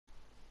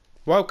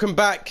Welcome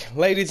back,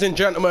 ladies and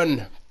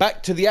gentlemen,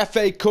 back to the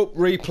FA Cup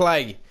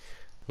replay.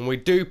 And we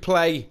do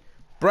play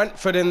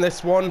Brentford in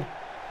this one.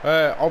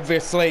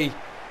 Obviously,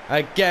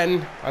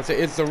 again, as it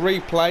is the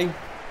replay,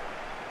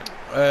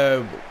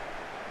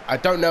 I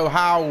don't know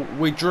how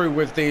we drew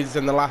with these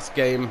in the last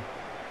game.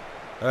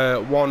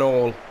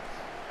 1-1.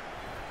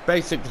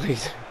 Basically,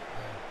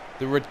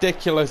 the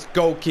ridiculous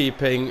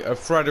goalkeeping of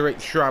Frederick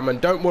Schramm. And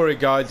don't worry,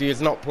 guys, he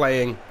is not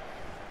playing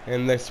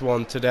in this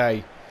one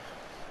today.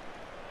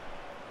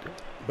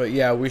 But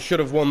yeah, we should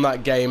have won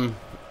that game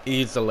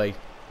easily.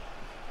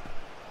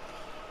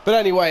 But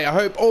anyway, I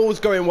hope all's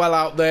going well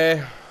out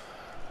there.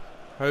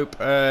 Hope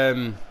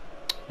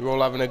you're all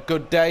having a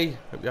good day.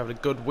 Hope you're having a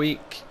good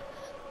week.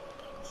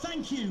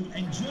 Thank you.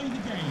 Enjoy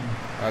the game.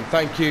 And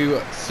thank you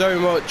so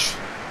much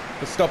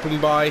for stopping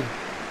by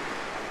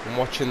and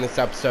watching this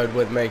episode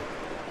with me.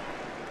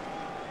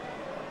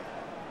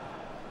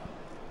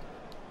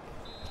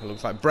 It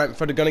looks like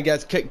Brentford are going to get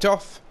us kicked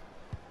off.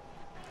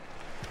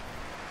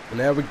 And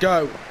there we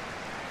go.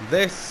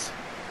 This,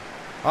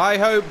 I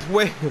hope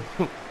we're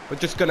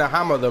just going to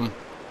hammer them.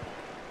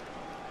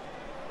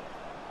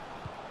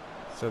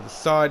 So the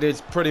side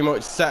is pretty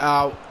much set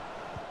out.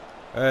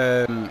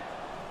 Not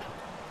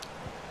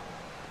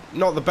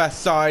the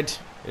best side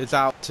is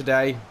out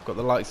today. Got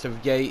the likes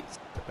of Yates,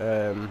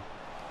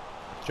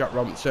 Jack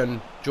Robinson,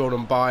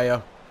 Jordan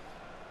Bayer,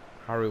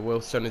 Harry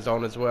Wilson is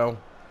on as well.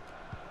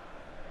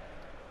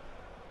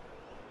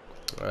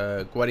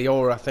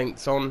 Guardiola, I think,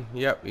 is on.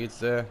 Yep, he's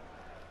there.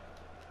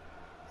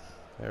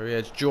 There he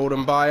is,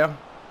 Jordan Bayer.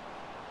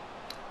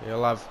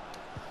 He'll have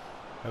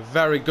a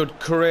very good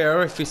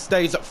career if he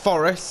stays at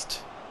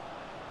Forest.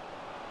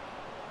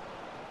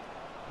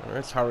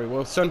 There's Harry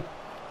Wilson.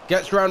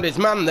 Gets round his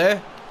man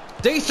there.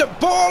 Decent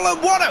ball,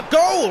 and what a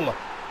goal!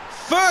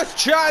 First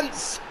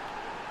chance,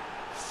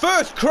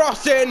 first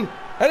crossing,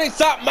 and it's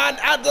that man,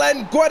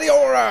 Adlen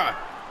Guardiola.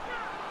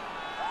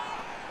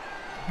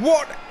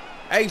 What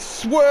a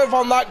swerve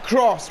on that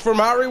cross from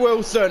Harry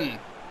Wilson.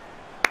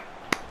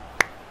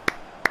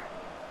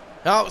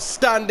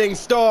 Outstanding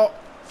start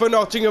for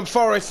Nottingham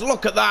Forest.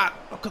 Look at that.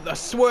 Look at the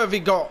swerve he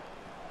got.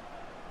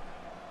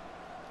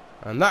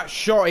 And that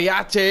shot, he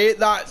had to hit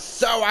that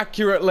so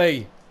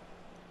accurately.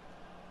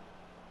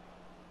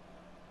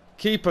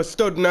 Keeper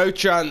stood no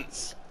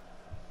chance.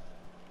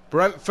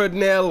 Brentford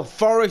 0,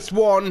 Forest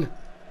 1.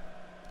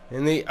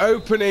 In the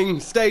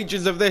opening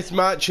stages of this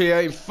match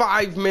here in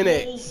 5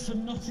 minutes. Goal for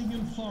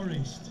Nottingham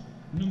Forest,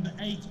 number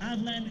 8,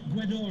 Adlen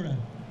Guardiola.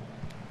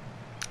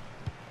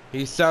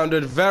 He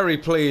sounded very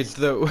pleased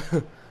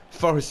that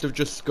Forest have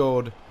just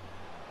scored.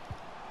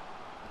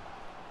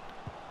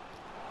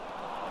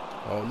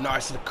 Oh,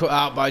 nicely cut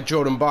out by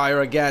Jordan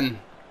Bayer again.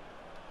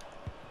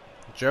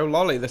 Joe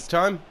Lolly this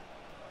time.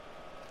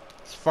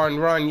 Let's find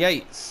Ryan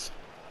Yates.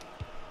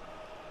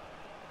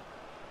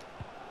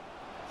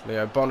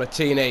 Leo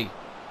Bonatini.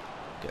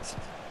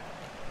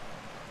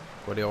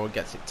 Guardiola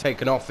gets it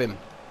taken off him.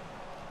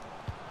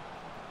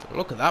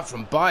 Look at that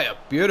from Bayer.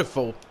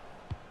 Beautiful.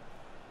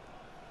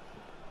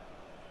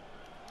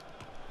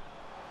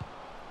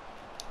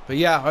 But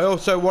yeah, I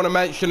also want to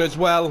mention as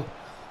well,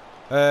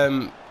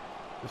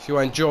 if you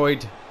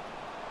enjoyed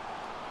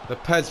the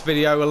PES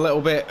video a little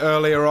bit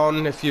earlier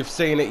on, if you've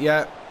seen it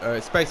yet,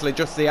 it's basically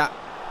just the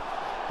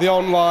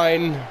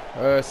online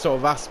sort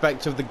of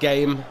aspect of the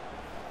game.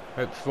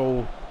 Hope you've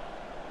all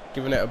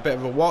given it a bit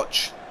of a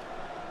watch.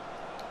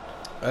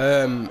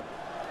 I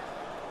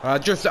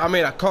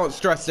can't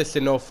stress this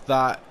enough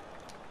that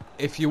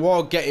if you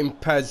are getting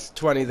PES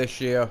 20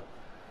 this year,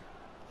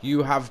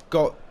 you have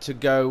got to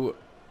go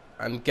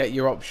and get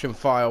your option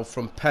file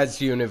from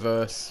PES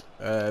Universe.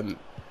 There's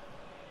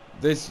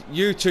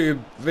YouTube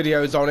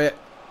videos on it,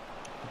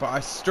 but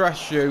I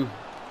stress you,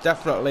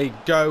 definitely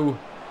go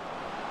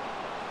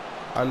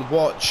and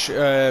watch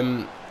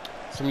some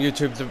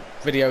YouTube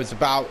videos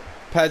about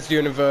PES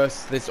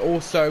Universe. There's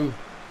also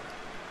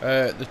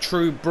the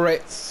True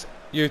Brits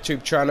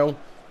YouTube channel.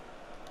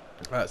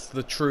 That's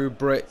the True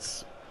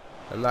Brits,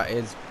 and that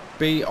is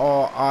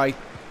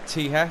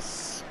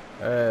BRITS.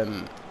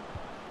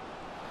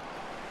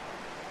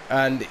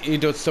 And he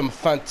does some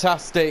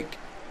fantastic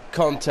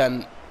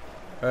content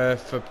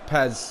for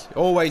PES.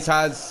 Always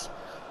has.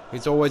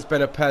 He's always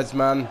been a PES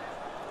man.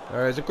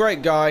 He's a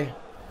great guy.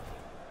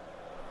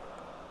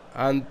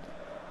 And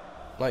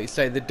like you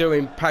say, they're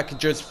doing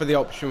packages for the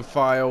option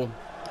file.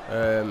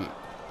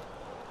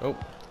 Oh,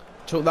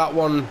 took that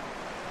one a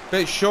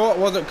bit short.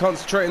 Wasn't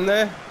concentrating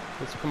there.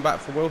 Let's come back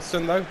for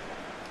Wilson though.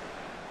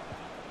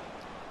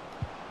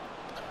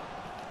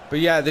 But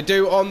yeah, they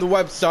do on the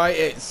website.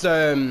 It's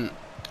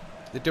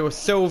they do a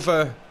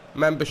silver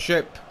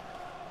membership,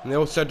 and they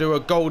also do a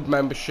gold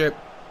membership.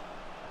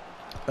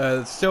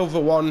 The silver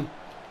one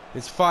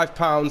is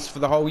 £5 for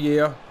the whole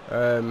year.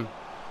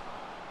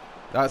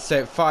 That's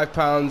it,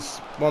 £5,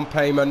 one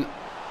payment,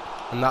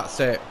 and that's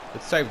it.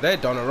 Good save there,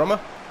 Donnarumma.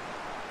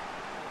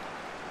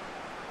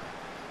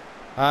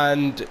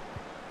 And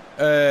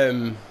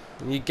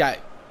you get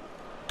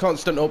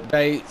constant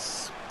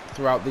updates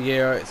throughout the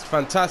year. It's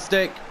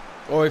fantastic.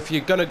 or if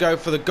you're going to go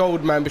for the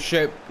gold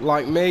membership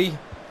like me,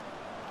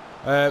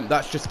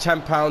 that's just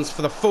 £10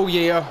 for the full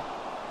year.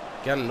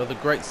 Again, another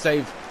great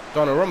save,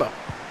 Donnarumma.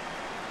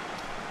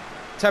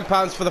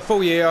 £10 for the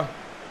full year,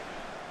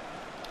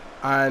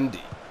 and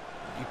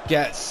you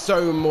get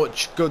so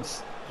much good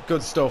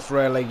stuff.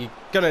 Really, you're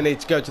going to need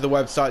to go to the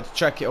website to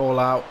check it all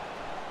out.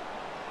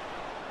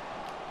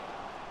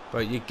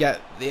 But you get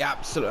the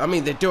absolute... I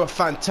mean, they do a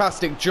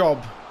fantastic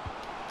job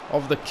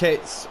of the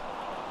kits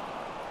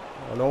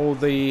and all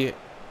the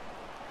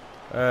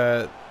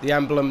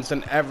emblems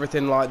and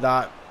everything like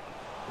that.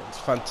 It's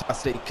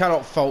fantastic. You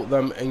cannot fault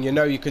them, and you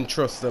know you can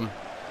trust them,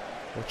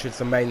 which is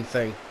the main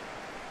thing.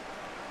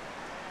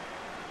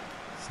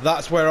 So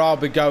that's where I'll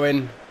be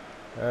going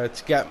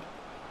to get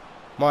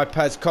my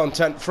PES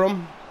content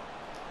from.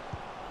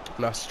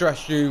 And I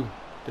stress you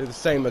do the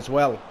same as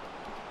well.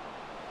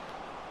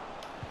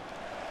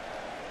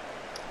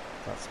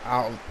 That's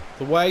out of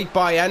the way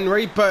by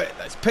Henry, but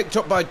it's picked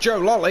up by Joe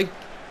Lolly.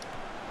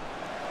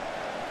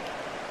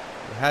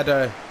 The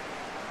header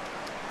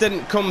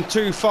didn't come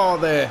too far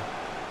there.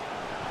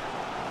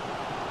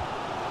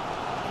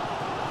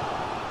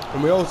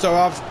 And we also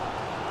have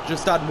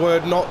just had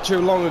word not too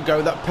long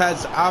ago that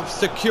PES have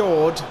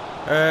secured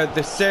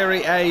the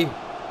Serie A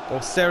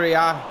or Serie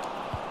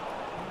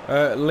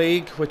A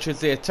league, which is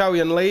the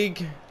Italian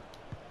league.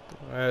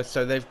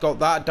 So they've got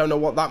that. Don't know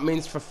what that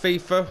means for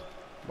FIFA.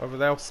 Whether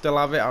they'll still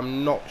have it,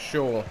 I'm not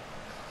sure.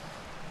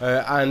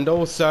 And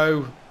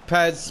also,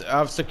 PES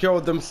have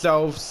secured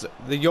themselves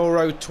the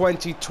Euro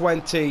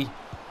 2020,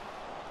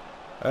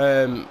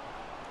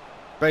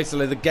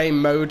 basically the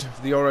game mode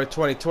of the Euro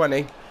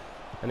 2020,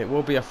 and it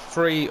will be a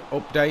free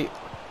update,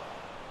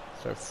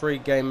 so free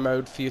game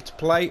mode for you to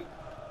play,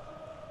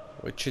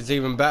 which is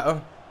even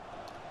better.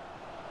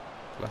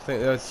 And I think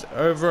there's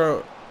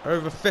over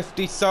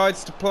 50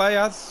 sides to play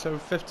as, so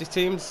 50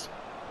 teams.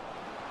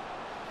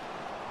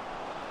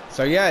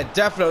 So yeah,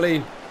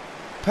 definitely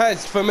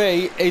PES for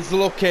me is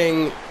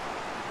looking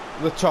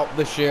the top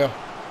this year.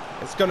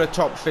 It's going to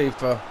top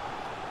FIFA,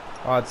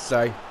 I'd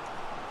say.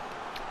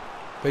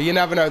 But you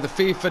never know, the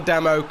FIFA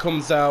demo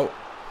comes out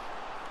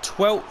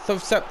 12th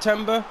of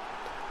September.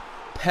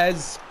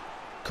 PES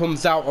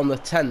comes out on the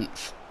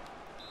 10th.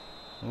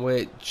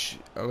 Which,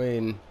 I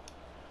mean,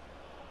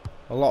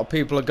 a lot of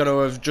people are going to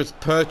have just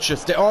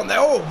purchased it, aren't they?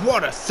 Oh,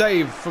 what a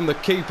save from the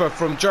keeper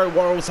from Joe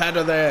Worrell's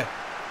header there.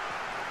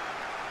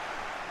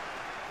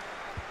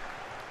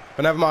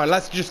 But never mind,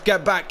 let's just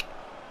get back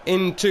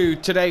into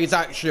today's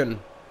action.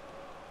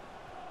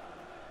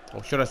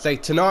 Or should I say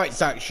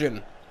tonight's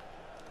action.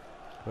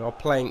 We are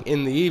playing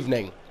in the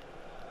evening.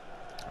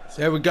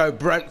 So here we go,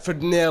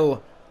 Brentford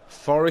 0,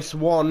 Forest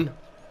 1.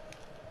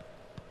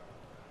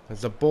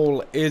 As the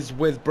ball is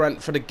with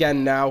Brentford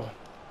again now.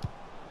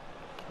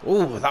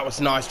 Oh, that was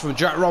nice from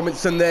Jack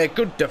Robinson there,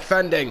 good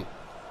defending.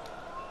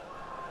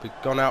 We've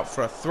gone out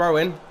for a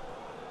throw-in.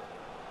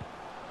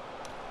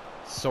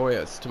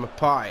 Sawyers to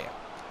Mapai.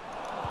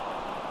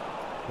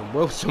 And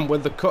Wilson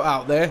with the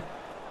cutout there.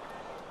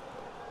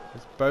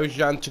 It's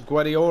Bojan to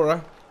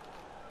Guardiola,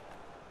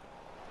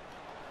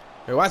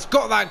 who has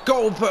got that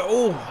goal, but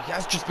oh, he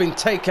has just been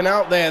taken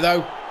out there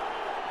though.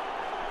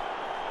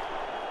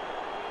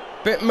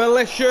 Bit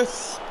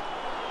malicious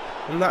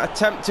in that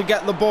attempt to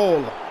get the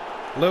ball.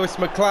 Lewis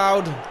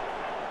McLeod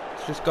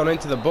has just gone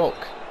into the book.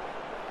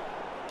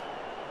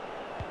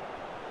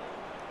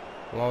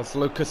 Whilst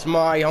Lucas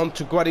Mai on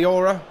to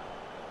Guardiola.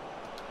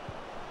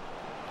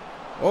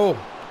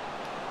 Oh.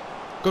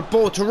 Good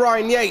ball to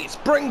Ryan Yates.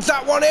 Brings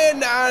that one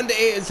in and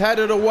it is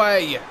headed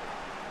away.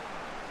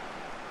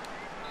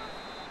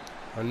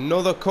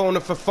 Another corner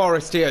for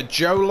Forest here.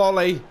 Joe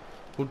Lolly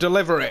will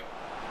deliver it.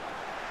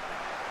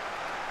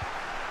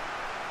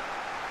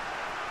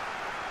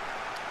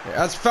 It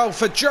has fell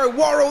for Joe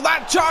Worrell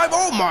that time.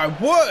 Oh my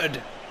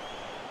word.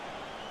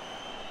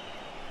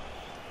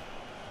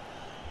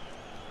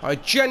 I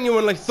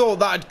genuinely thought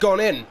that had gone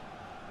in.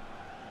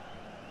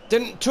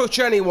 Didn't touch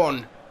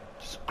anyone.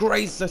 Just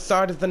grazed the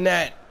side of the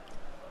net.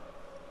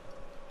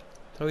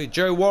 Tell you,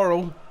 Joe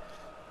Worrell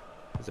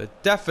is a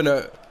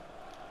definite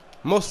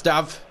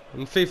must-have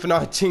in FIFA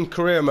 19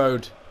 career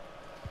mode.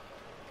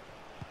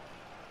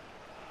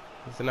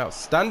 He's an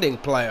outstanding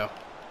player.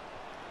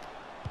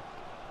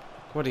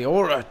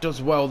 Guardiola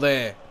does well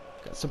there.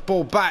 Gets the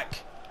ball back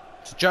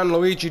to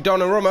Gianluigi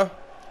Donnarumma.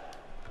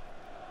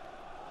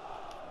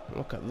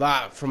 Look at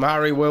that from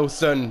Harry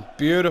Wilson.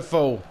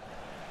 Beautiful.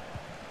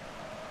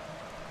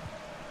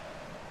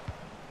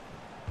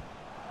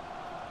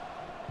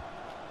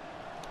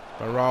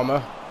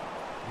 Barama.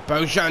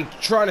 Bojan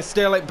trying to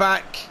steal it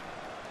back.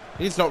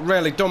 He's not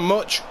really done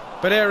much,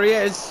 but here he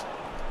is.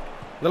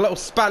 The little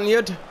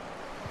Spaniard.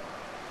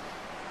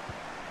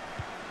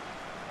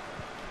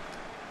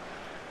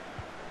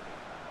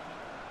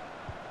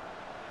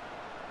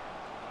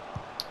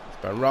 It's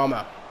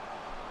Barama.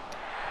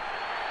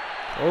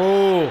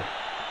 Oh.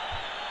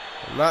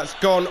 And that's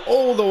gone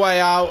all the way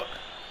out.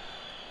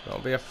 That'll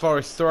be a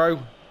Forest throw.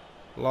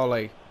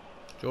 Lolly.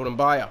 Jordan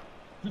Bayer.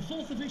 The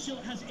fourth official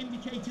has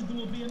indicated there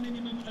will be a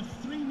minimum of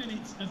 3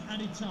 minutes of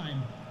added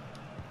time.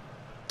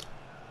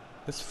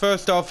 This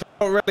first half has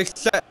not really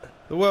set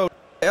the world,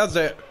 has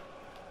it?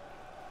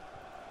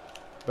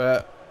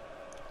 But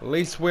at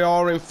least we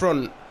are in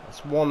front.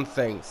 That's one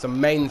thing. It's the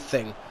main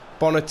thing.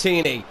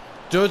 Bonatini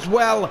does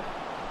well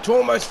to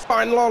almost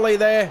find Lolly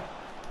there.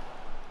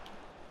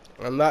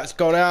 And that's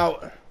gone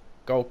out.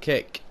 Goal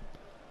kick.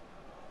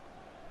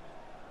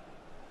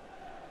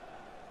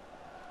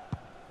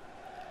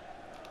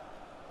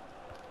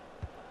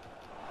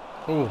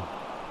 Ooh.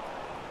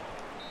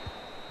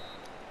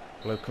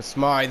 Lucas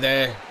Mai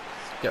there.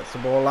 Gets the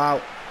ball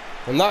out.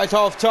 And that is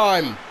half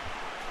time.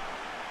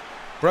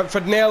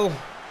 Brentford 0,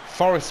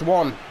 Forest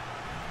 1.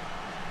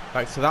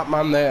 Thanks to that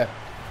man there.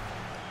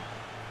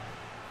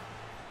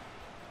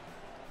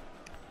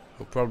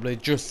 We'll probably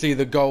just see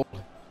the goal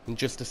in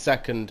just a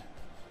second.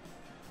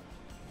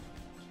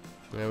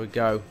 There we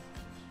go.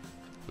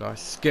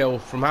 Nice skill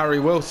from Harry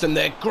Wilson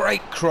there.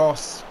 Great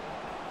cross.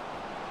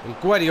 And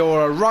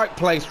Guardiola, right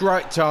place,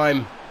 right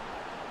time.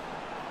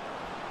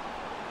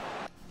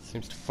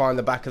 Seems to find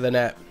the back of the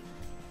net.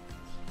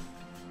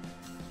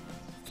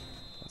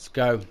 Let's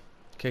go.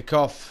 Kick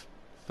off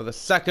for the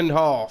second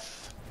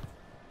half.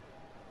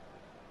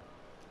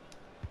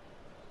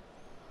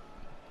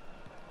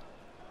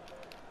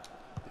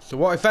 So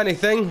what, if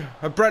anything,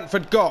 have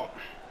Brentford got?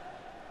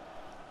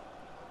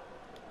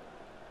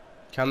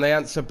 Can they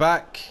answer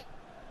back?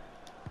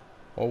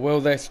 Or will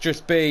this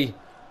just be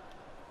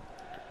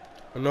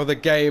another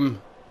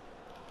game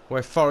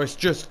where Forest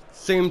just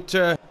seem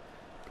to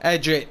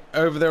edge it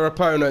over their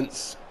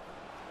opponents?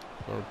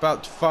 We're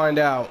about to find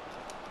out.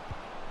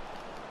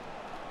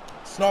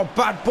 It's not a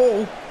bad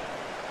ball.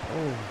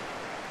 Oh.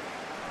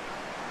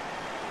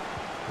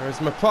 There's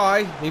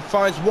Mapai. He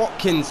finds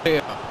Watkins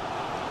here.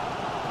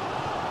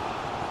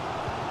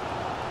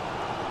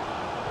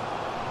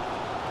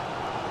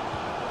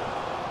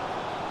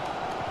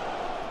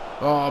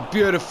 Oh,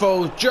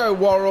 beautiful. Joe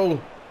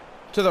Worrell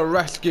to the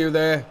rescue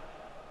there.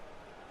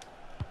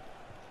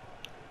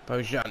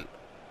 Bojan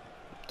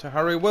to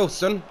Harry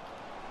Wilson.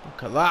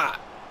 Look at that.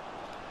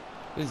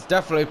 He's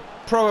definitely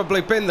probably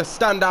been the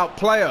standout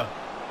player.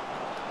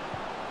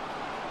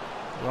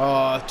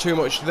 Oh, too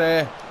much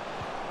there.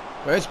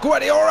 Where's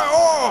Guardiola?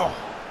 Oh!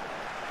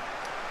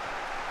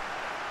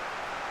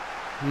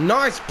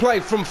 Nice play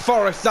from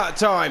Forest that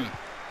time.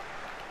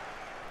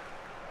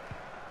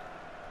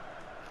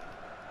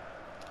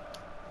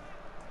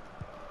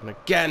 And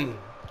again,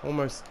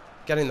 almost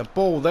getting the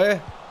ball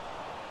there.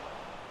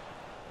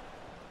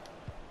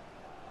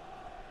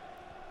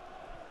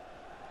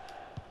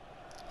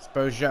 It's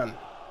Bojan.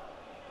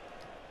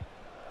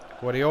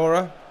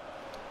 Guardiola.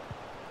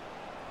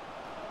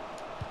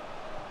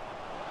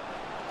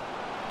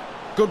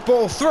 Good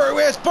ball through.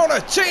 Here's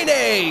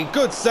Bonatini.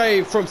 Good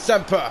save from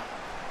Semper.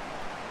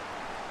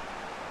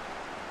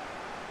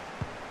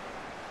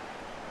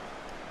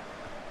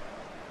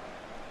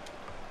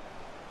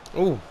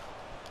 Ooh.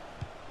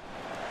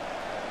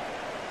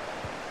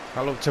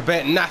 That looked a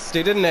bit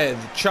nasty, didn't it?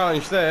 The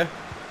challenge there.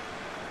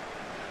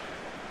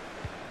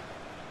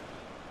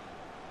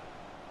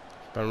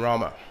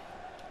 Benrahma.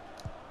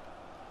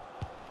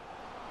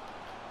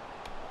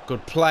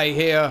 Good play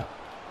here.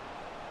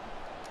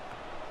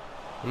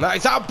 And that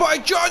is out by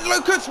George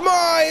Lucas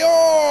Mai.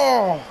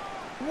 Oh!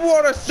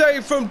 What a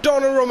save from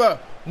Donnarumma.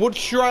 Would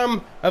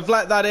Schramm have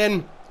let that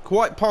in?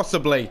 Quite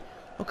possibly.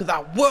 Look at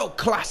that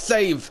world-class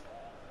save.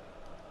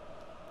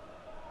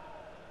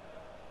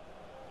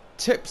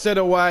 Tips it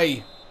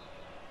away.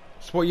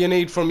 It's what you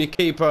need from your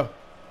keeper.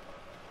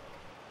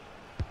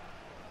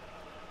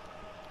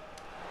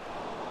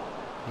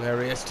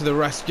 There he is to the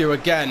rescue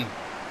again.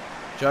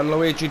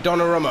 Gianluigi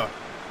Donnarumma.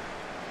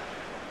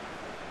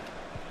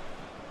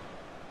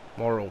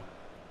 Worrell.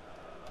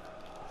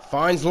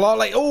 Finds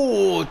Lolly.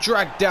 Oh,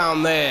 dragged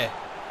down there.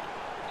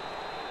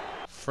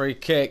 Free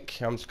kick.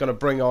 I'm just going to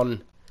bring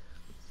on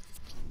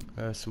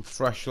some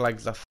fresh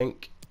legs, I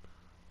think.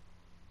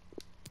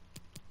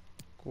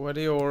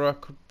 Guardiola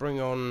could bring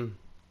on...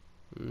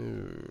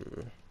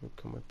 who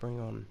can we bring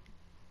on?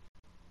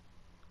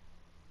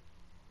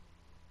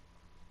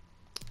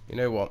 You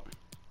know what?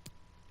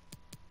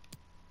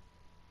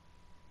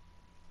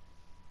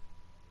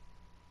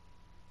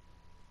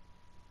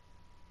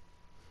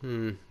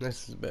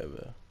 This is a bit of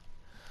a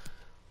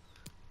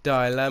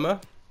dilemma.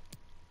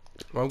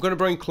 Well, I'm going to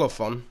bring Clough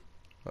on.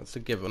 That's a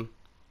given.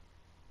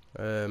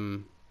 But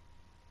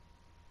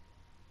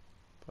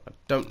I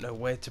don't know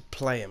where to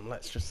play him.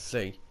 Let's just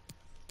see.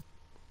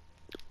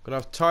 I'm going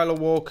to have Tyler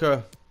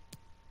Walker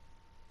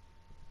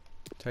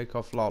take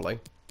off Lolly.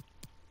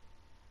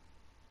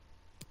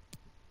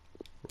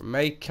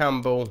 May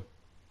Campbell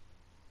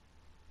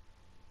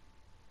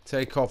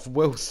take off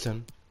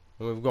Wilson.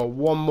 And we've got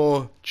one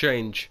more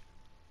change.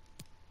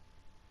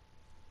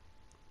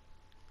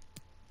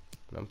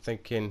 I'm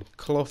thinking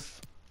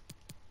Clough,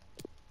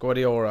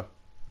 Guardiola.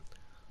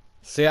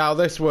 See how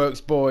this works,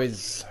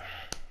 boys.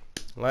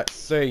 Let's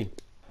see.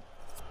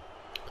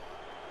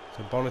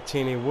 So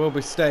Bonatini will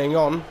be staying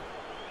on.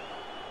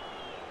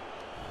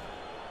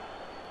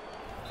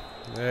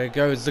 There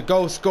goes the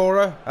goal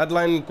scorer,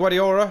 Adelaine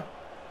Guardiola.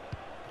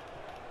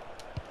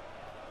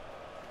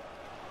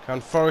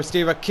 Can Forest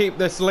either keep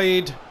this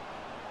lead,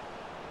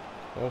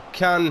 or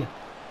can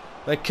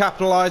they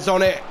capitalise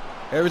on it?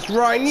 It was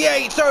Ryan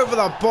Yates over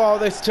the bar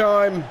this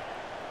time.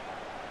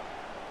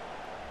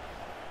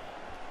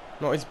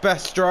 Not his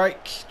best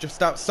strike,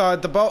 just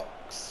outside the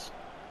box.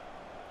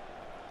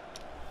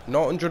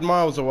 Not 100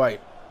 miles away.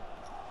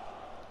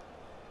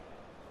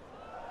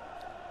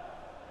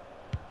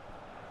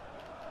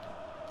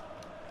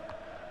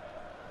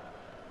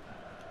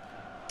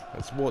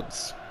 That's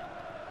Woods.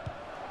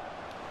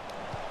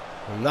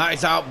 And that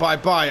is out by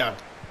Bayer.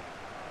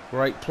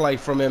 Great play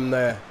from him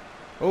there.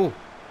 Oh.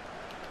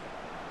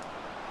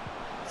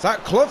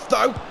 Zach Clough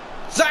though.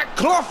 Zach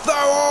Clough though.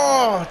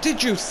 Oh,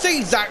 did you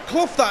see Zach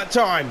Clough that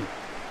time?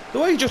 The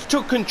way he just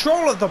took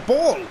control of the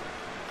ball.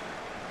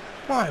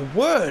 My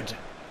word.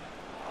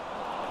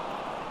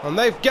 And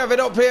they've given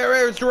up here.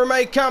 Here's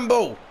Remay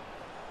Campbell.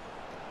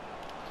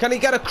 Can he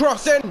get a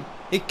cross in?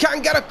 He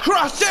can get a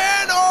cross in.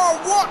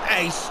 Oh, what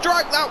a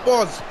strike that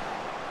was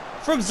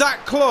from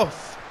Zach Clough.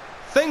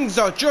 Things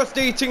are just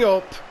eating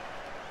up.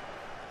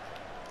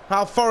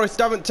 How Forest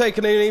haven't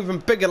taken an even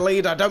bigger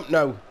lead, I don't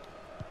know.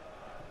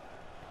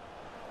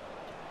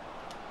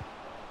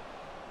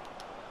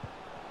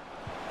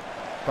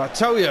 But I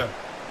tell you,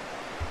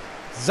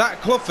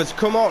 Zach Clough has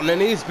come on and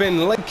he's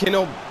been linking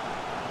up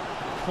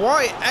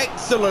quite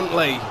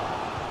excellently.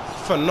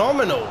 It's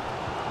phenomenal.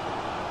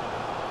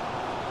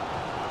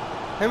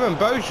 Him and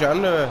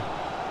Bojan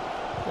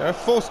are a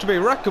force to be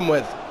reckoned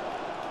with.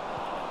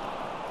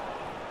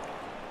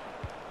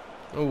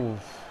 Ooh.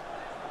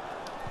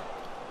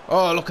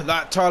 Oh, look at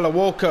that, Tyler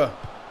Walker.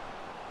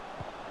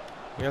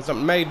 He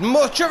hasn't made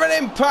much of an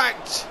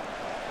impact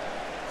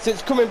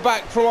since coming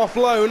back from off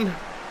loan.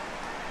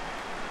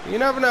 You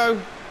never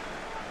know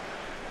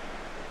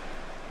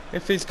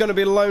if he's going to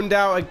be loaned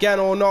out again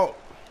or not.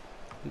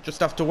 We'll just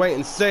have to wait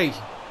and see.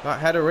 That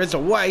header is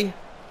away.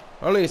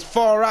 Only as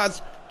far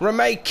as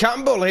Remay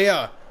Campbell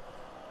here.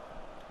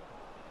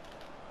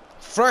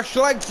 Fresh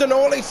legs and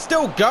all, he's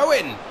still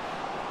going.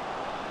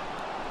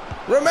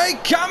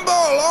 Remay Campbell!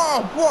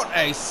 Oh, what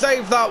a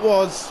save that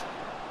was.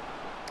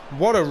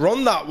 What a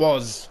run that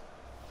was.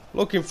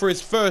 Looking for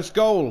his first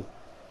goal.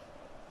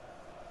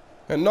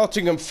 At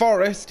Nottingham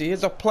Forest, he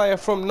is a player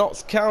from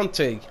Notts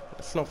County.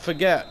 Let's not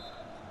forget.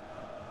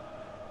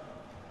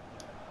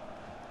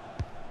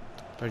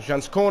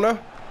 Bojan's corner.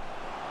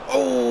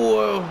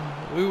 Oh,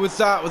 who was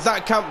that? Was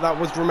that Camp? That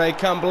was Remay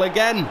Campbell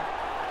again.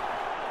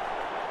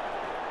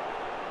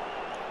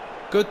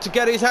 Good to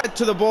get his head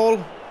to the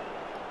ball.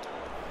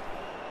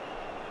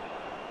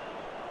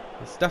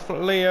 It's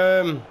definitely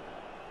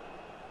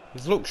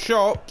he's looked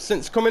sharp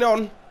since coming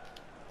on.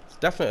 It's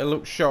definitely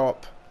looked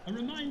sharp. A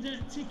reminder,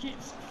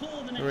 tickets for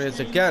the There he next is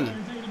game again. are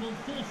available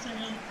for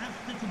sale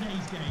after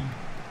today's game.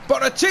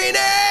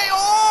 Bonatini!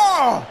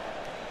 Oh!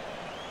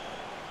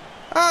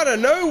 Out of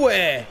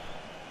nowhere.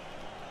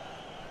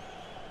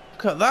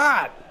 Look at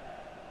that.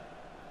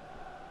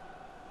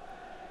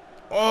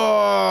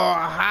 Oh,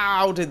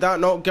 how did that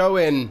not go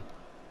in?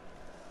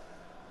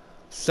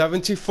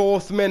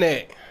 74th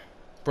minute.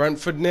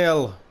 Brentford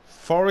 0.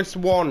 Forest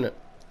 1.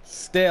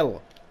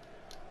 Still.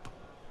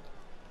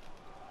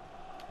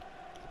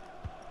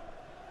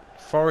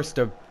 Forest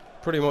are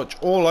pretty much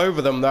all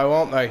over them though,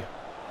 aren't they?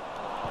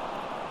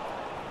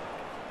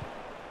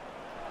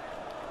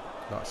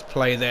 Nice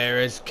play there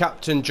is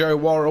Captain Joe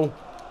Worrell.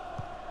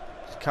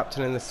 He's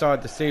captaining the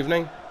side this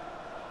evening.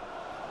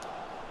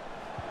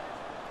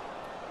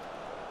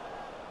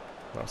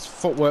 Nice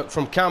footwork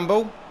from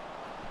Campbell.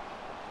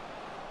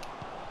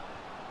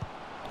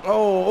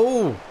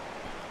 Oh,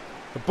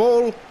 the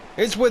ball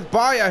is with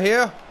Bayer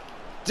here.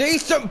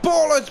 Decent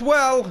ball as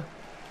well.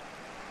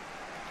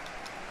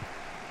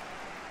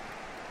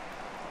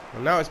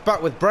 And now it's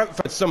back with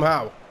Brentford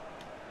somehow.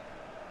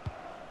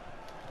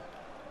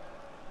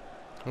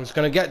 Who's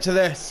going to get to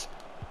this?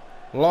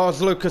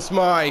 Lars Lucas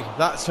Mai,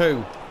 that's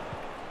who.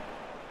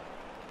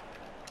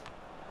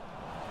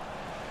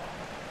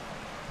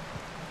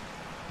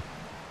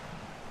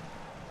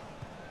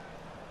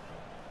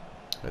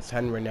 It's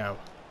Henry now.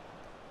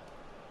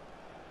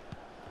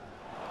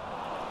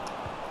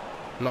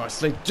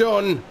 Nicely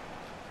done.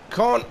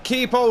 Can't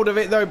keep hold of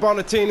it though,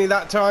 Bonatini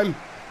that time.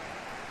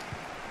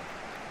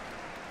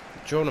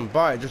 Jordan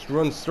Bayer just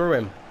runs through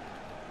him.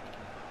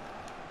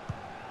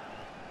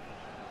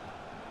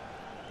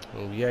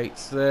 Oh,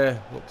 Yates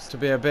there. Looks to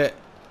be a bit...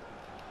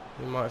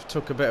 He might have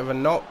took a bit of a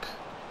knock.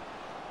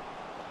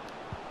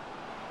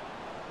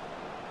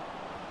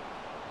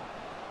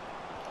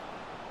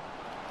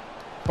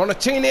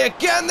 Bonatini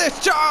again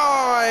this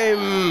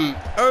time!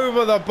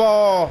 Over the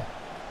bar.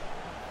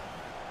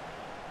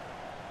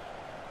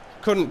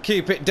 Couldn't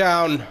keep it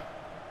down.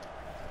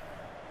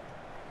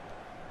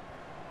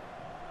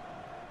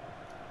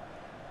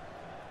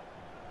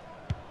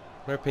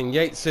 Hoping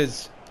Yates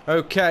is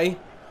okay.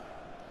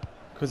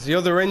 Because the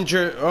other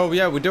injury... Oh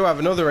yeah, we do have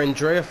another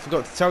injury I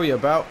forgot to tell you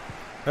about.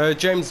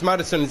 James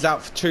Maddison is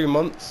out for 2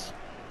 months.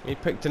 He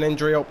picked an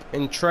injury up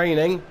in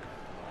training,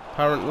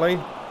 apparently.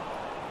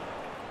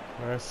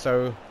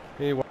 So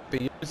he won't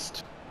be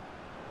used.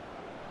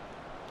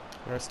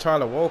 There's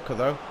Tyler Walker,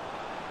 though.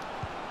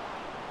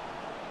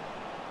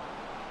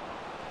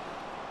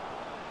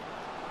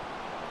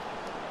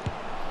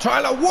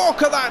 Tyler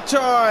Walker that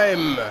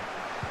time!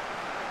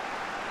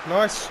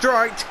 Nice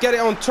strike to get it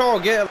on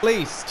target at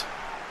least.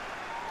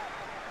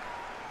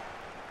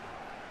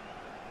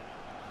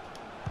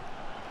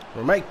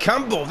 Romain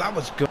Campbell, that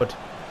was good.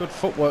 Good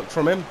footwork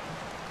from him.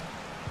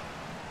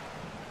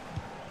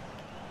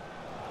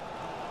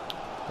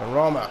 And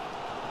Rama.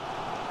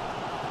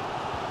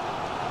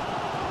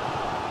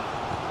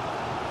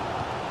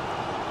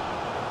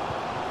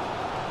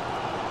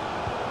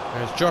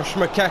 There's Josh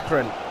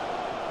McEachran.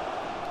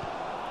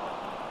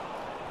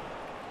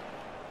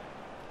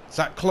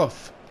 Zach Clough.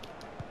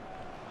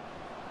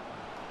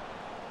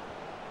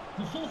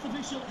 The fourth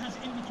official has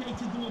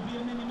indicated there will be a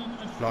minimum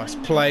of Nice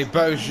 3 play, minutes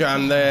of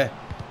Bojan there.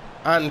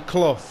 And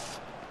Clough.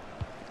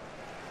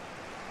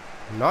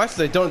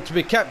 Nicely done to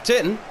be kept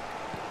in.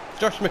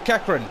 Josh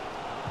McEachran.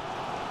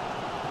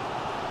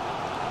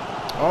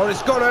 Oh,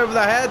 it's gone over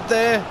the head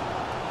there.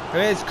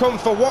 And it's come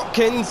for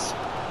Watkins.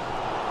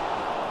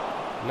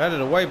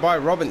 Netted away by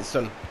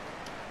Robinson.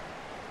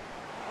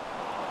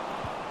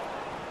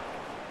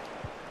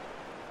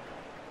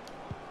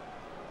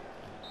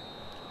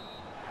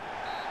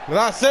 Well,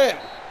 that's it.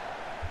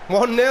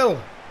 1-0.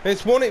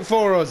 It's won it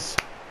for us.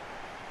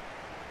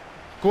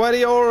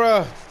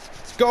 Guardiora's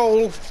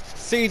goal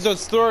sees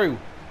us through.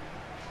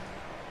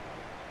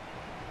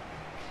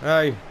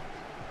 Hey,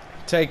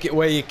 take it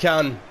where you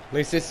can. At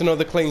least it's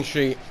another clean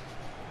sheet.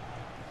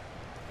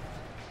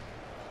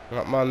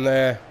 That man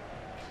there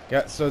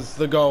gets us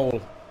the goal.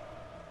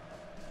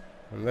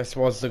 And this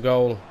was the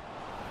goal.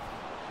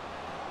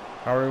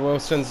 Harry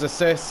Wilson's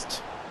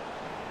assist.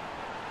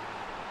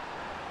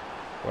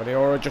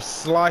 Guardiola just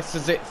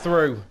slices it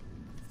through.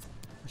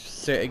 Let's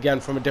see it again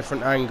from a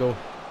different angle. Look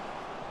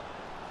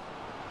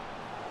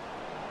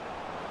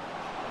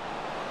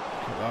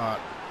at that.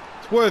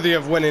 It's worthy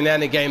of winning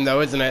any game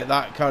though, isn't it?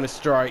 That kind of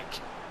strike.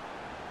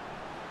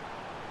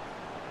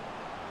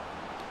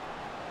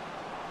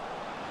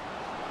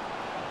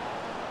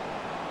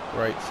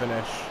 Great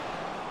finish.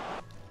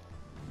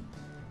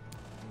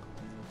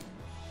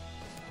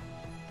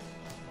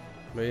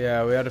 But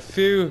yeah, we had a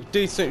few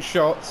decent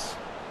shots.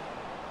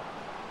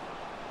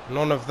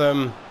 None of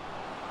them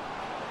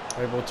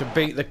able to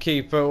beat the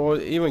keeper or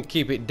even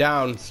keep it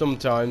down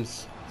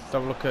sometimes. Let's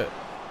have a look at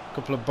a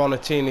couple of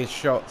Bonatini's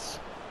shots.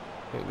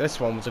 I think this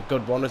one was a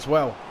good one as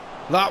well.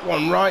 That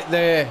one right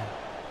there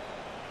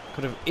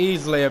could have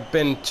easily have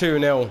been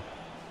 2-0.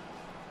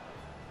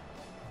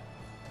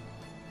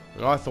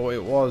 And I thought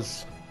it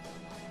was.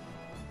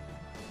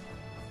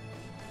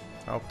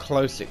 How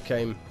close it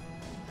came.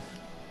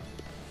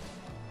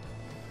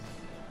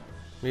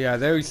 Yeah,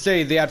 there we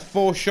see they had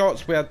 4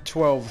 shots, we had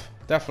 12.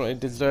 Definitely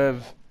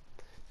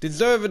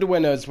deserved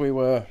winners we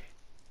were.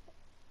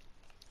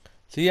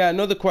 So yeah,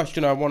 another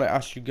question I want to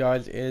ask you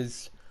guys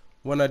is,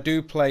 when I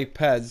do play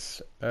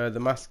PES, the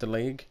Master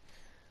League,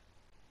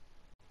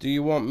 do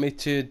you want me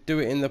to do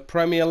it in the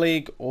Premier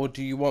League or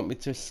do you want me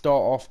to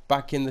start off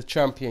back in the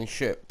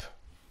Championship?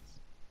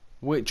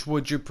 Which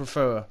would you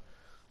prefer?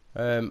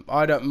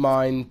 I don't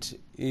mind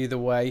either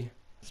way.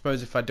 I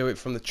suppose if I do it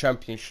from the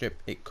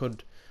Championship, it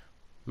could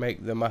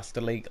make the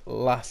Master League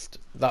last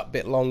that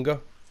bit longer.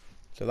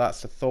 So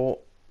that's a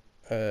thought,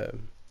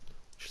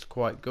 which is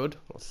quite good.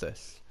 What's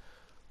this?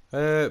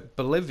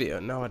 Bolivia.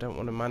 No, I don't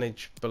want to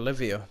manage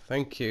Bolivia.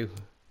 Thank you.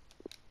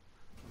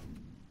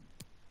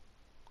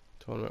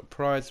 Tournament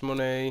prize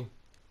money.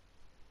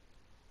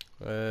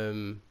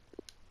 Is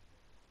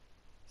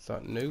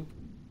that new?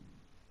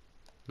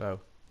 No.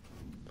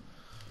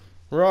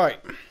 Right.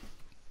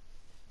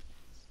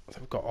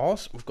 We've got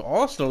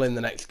Arsenal in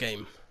the next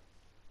game.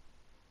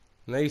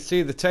 And there you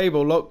see the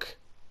table, look.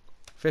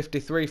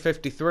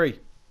 53-53.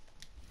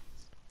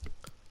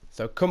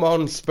 So come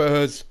on,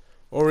 Spurs.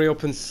 Hurry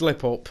up and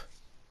slip up.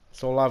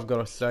 That's all I've got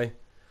to say.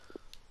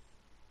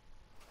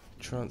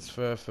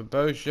 Transfer for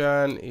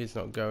Bojan. He's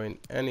not going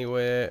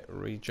anywhere.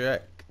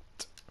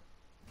 Reject.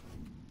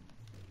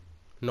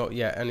 Not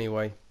yet,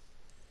 anyway.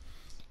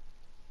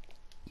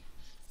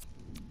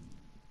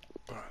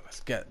 Alright, let's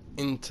get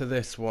into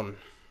this one.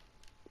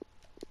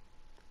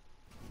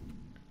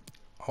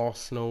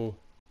 Arsenal,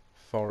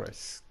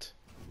 Forest.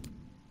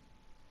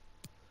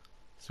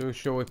 So who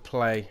shall we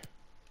play?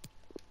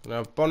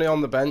 Now Bonnie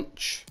on the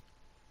bench.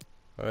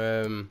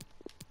 Might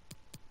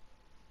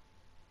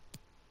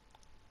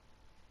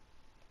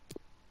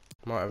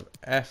have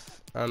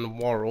F and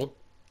Worrell.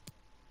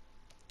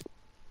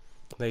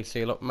 They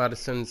see, look,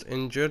 Maddison's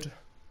injured.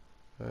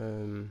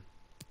 You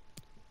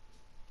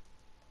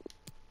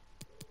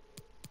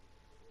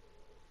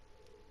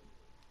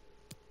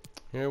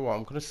know what?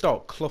 I'm going to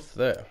start Clough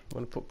there. I'm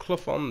going to put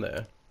Clough on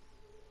there.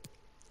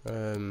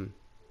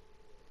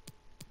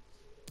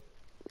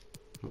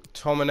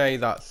 McTominay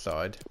that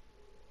side.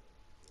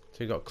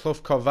 So you got Clough,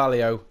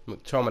 Carvalho,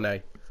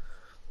 McTominay.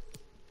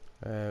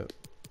 A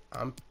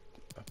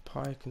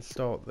pie can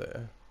start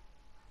there.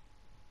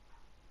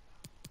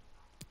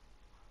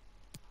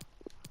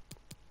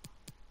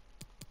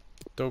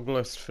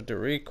 Douglas for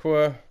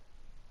Deriqua.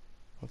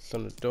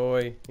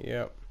 Hudson-Odoi,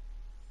 yep.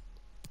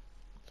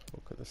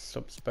 Look at the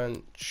subs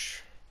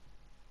bench.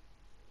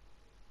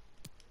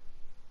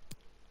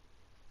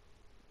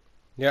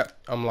 Yep,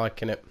 I'm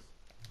liking it.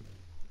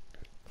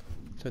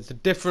 So it's a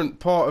different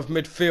part of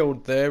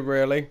midfield there,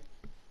 really.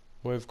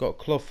 We've got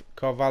Clough,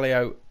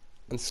 Carvalho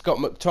and Scott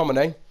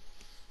McTominay,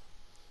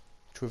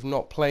 which we've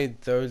not played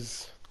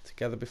those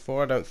together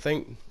before, I don't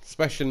think.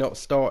 Especially not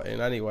starting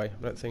anyway.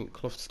 I don't think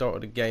Clough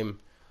started a game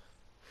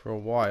for a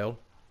while.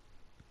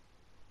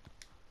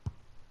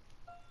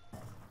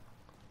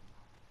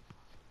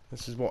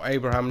 This is what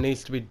Abraham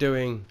needs to be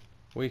doing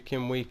week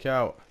in, week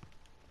out.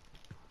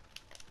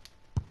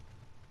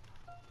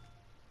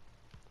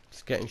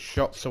 Just getting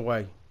shots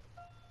away.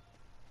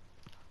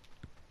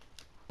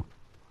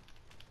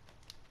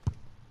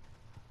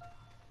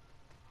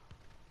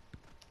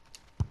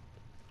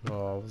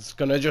 Oh, I was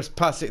gonna just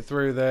pass it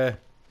through there.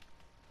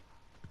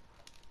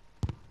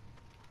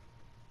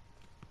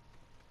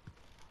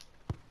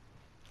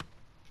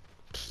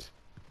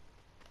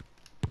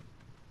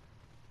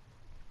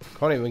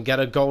 Can't even get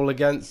a goal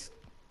against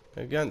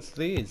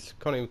these.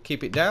 Can't even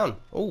keep it down.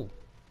 Oh,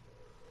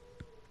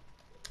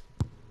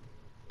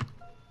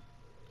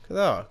 look at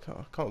that!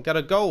 I can't get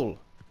a goal.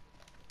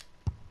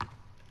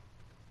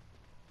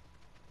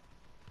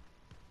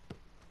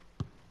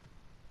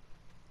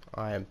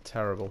 I am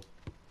terrible.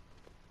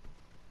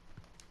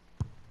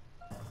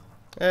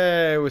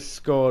 Hey, we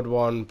scored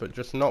one, but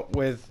just not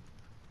with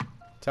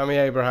Tammy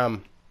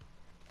Abraham.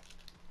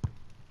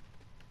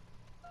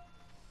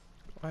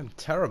 I'm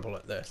terrible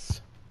at this.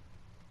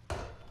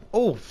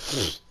 Oh,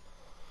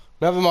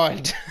 never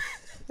mind.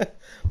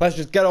 Let's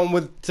just get on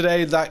with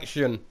today's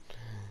action.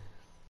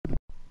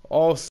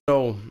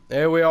 Also,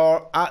 here we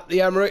are at the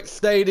Emirates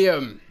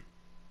Stadium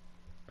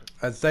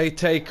as they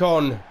take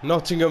on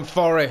Nottingham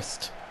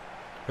Forest,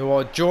 who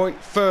are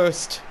joint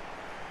first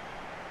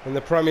in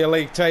the Premier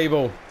League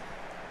table.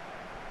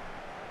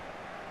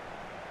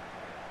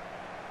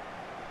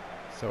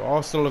 So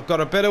Arsenal have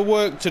got a bit of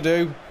work to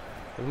do.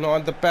 They've not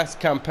had the best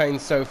campaign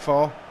so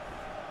far.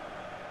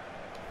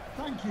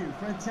 Thank you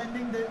for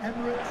attending the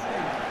Emirates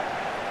Stadium.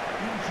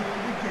 Enjoy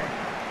the game.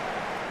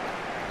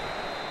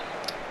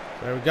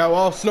 There we go.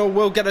 Arsenal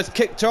will get us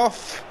kicked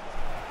off.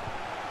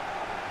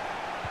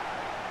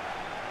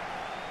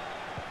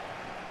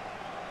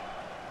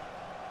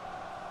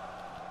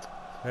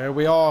 There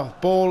we are.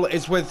 Ball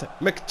is with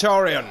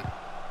Mkhitaryan.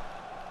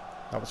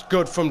 That was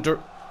good from I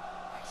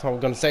thought we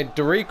were going to say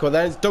Deriqua.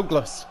 Then it's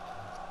Douglas.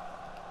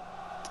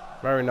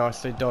 Very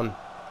nicely done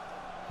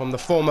from the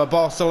former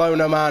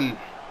Barcelona man.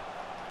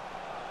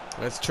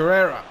 There's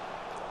Torreira.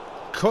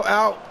 Cut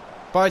out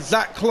by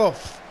Zach Clough.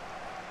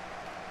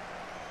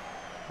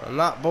 And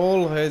that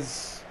ball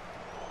is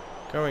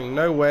going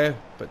nowhere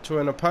but to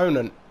an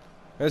opponent.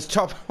 There's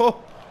top.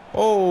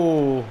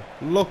 Oh,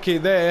 lucky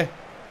there.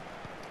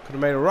 Could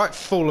have made a right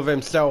fool of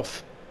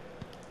himself.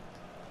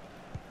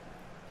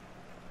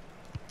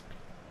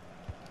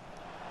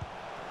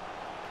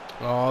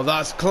 Oh,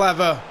 that's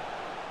clever.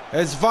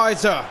 There's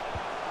Visor.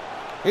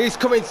 He's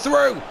coming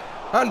through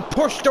and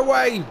pushed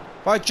away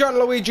by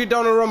Gianluigi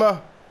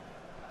Donnarumma.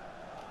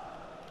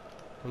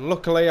 And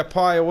luckily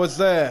Apaya was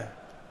there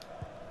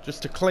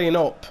just to clean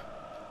up.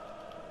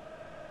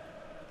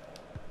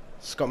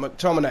 Scott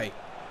McTominay.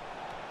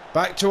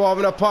 Back to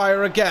Arvin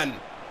Apaya again.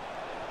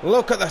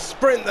 Look at the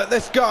sprint that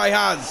this guy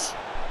has.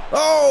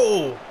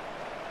 Oh!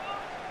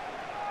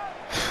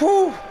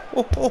 Whew.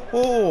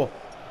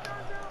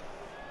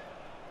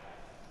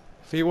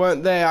 If he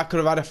weren't there, I could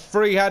have had a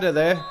free header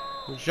there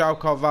with João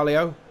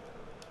Carvalho.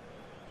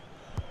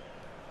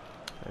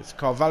 It's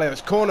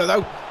Carvalho's corner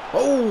though.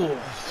 Oh!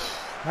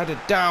 Headed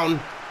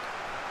down.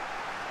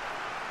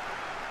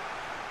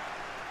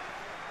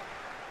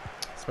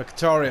 It's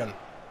Mkhitaryan.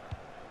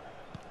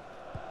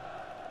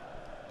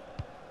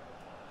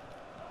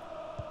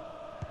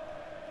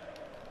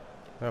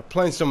 They're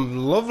playing some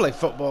lovely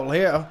football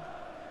here.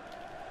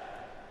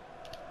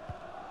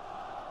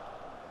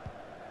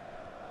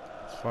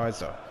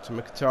 Visor to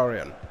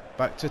Mkhitaryan.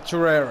 Back to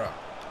Torreira.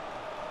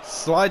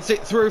 Slides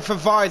it through for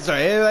Visor.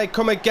 Here they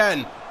come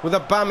again with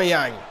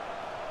Aubameyang.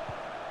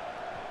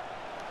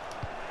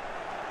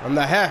 And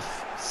the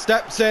Hef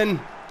steps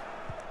in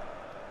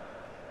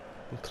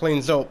and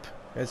cleans up.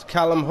 Here's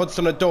Callum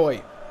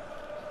Hudson-Odoi.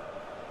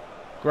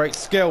 Great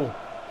skill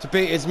to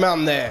beat his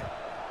man there.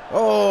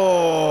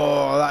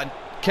 Oh, that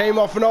came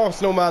off an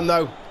Arsenal man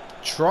though.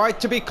 Tried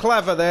to be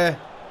clever there.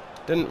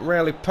 Didn't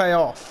really pay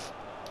off.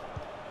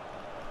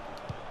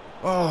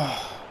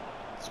 Oh,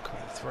 it's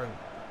coming through.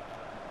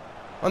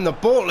 And the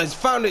ball has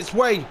found its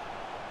way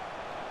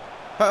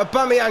at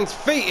Aubameyang's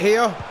feet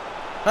here.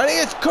 And he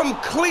has come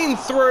clean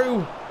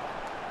through.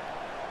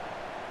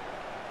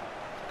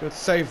 Good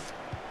save.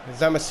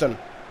 There's Emerson.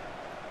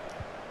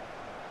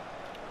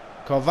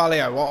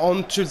 Carvalho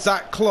on to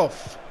Zach Clough.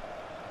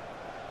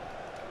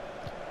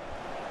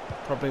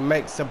 Probably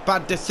makes a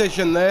bad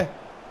decision there.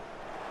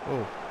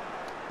 Oh.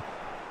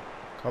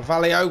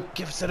 Carvalho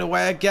gives it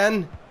away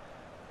again.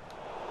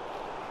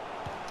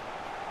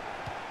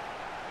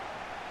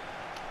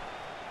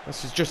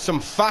 This is just some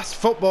fast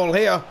football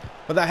here.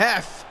 But the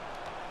Hef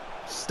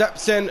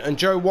steps in and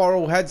Joe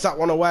Worrell heads that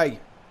one away.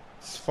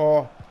 It's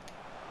for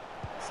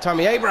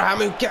Tammy Abraham,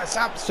 who gets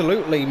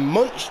absolutely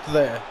munched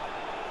there.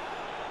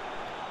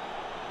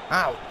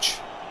 Ouch.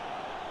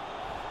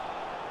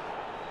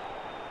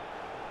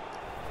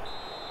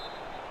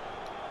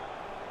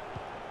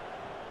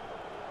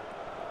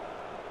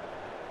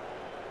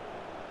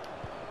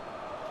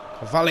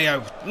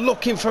 Carvalho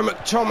looking for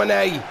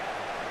McTominay,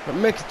 but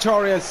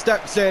Mkhitaryan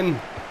steps in.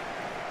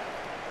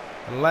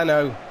 And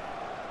Leno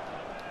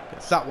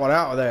gets that one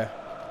out of there.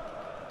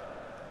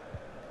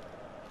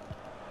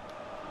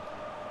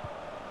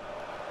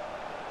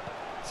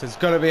 So it's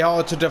going to be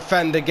hard to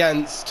defend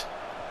against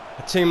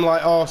a team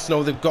like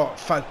Arsenal. They've got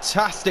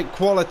fantastic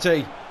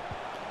quality.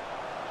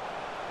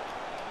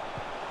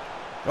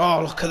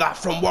 Oh, look at that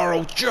from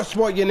Worrell. Just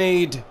what you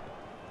need.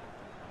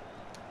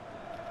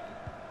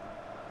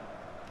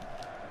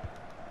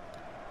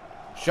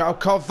 João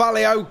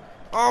Carvalho.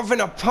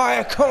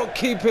 Vinapaya can't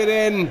keep it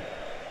in.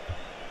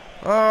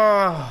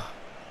 Ah,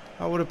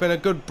 that would have been a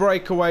good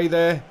breakaway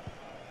there.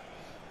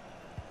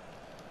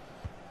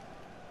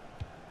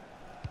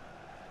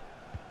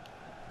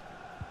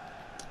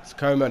 It's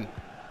Coman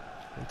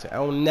into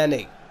El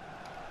Neni.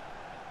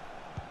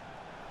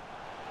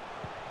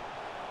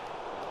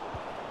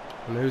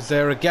 And who's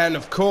there again?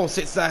 Of course,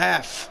 it's the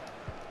Hef.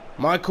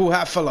 Michael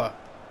Heffeler.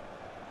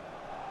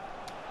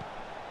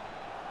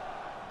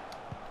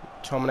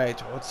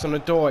 Tominate,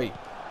 Hudson-Odoi.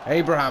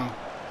 Abraham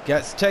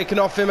gets taken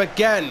off him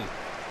again.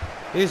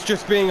 He's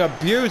just being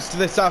abused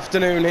this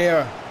afternoon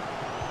here.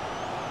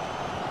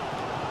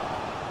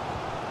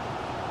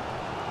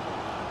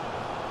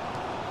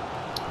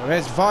 And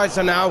there's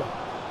Visor now.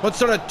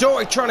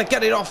 Hudson-Odoi trying to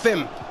get it off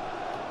him.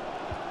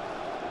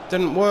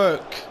 Didn't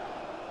work.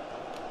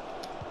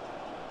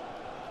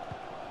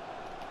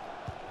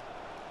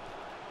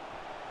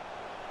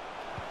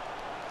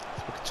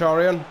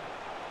 Mkhitaryan.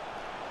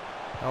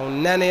 Oh,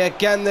 Neni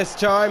again this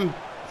time.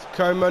 It's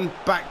Coman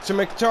back to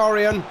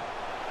Mkhitaryan.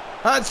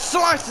 And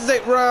slices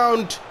it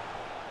round.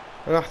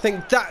 And I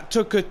think that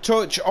took a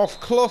touch off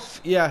Clough.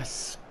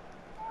 Yes.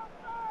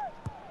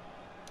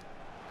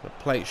 Gonna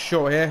play it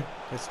short here.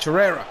 It's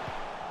Torreira.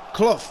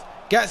 Clough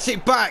gets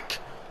it back.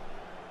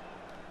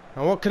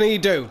 And what can he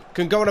do?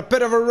 Can go on a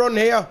bit of a run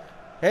here.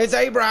 Here's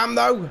Abraham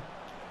though.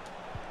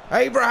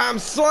 Abraham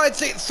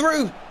slides it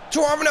through to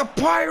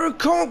Vinapaya, who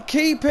can't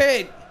keep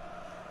it.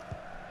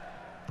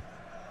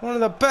 One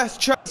of the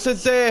best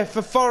chances there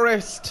for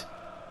Forest.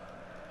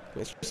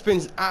 It's just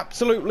been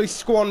absolutely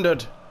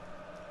squandered.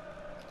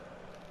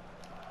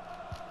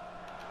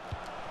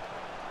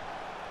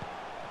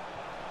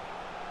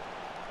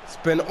 It's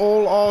been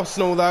all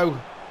Arsenal though.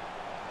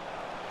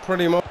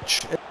 Pretty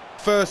much in the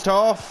first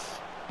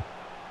half.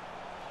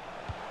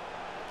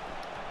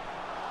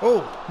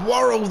 Oh,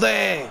 Worrell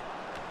there.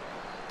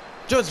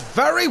 Does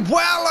very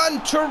well,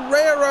 and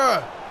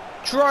Torreira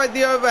tried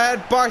the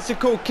overhead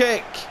bicycle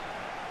kick.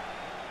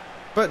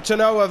 But to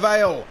no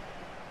avail.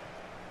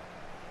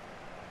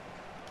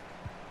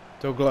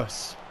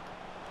 Douglas.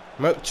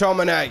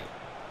 McTominay.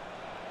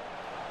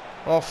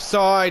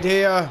 Offside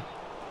here.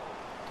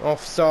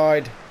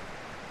 Offside.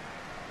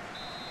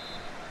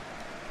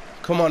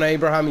 Come on,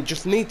 Abraham. You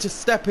just need to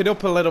step it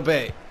up a little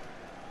bit.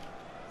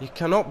 You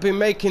cannot be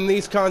making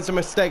these kinds of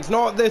mistakes.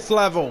 Not at this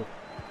level.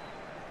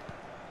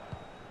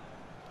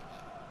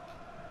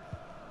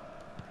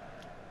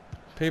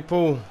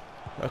 People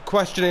are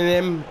questioning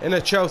him in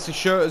a Chelsea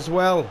shirt as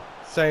well,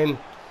 saying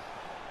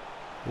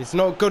he's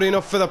not good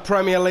enough for the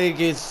Premier League.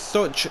 He's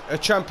such a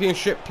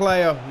championship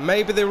player.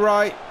 Maybe they're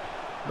right,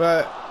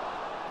 but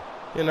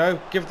you know,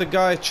 give the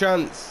guy a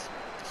chance.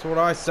 That's what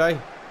I say.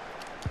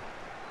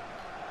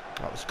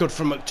 That was good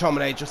from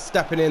McTominay, just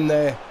stepping in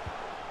there.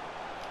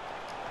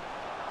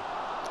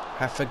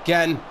 Hef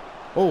again.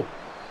 Oh,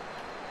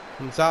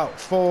 comes out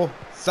for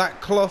Zach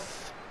Clough.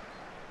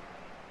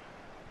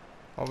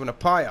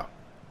 Vinapaya.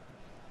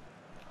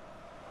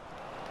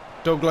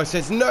 Douglas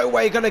says, no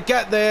way you're going to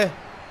get there.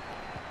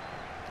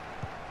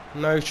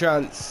 No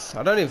chance.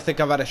 I don't even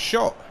think I've had a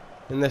shot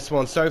in this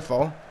one so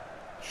far.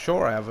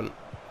 Sure I haven't.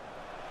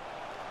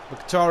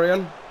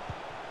 Mkhitaryan.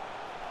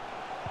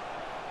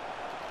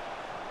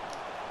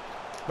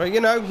 But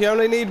you know, you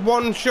only need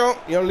one shot.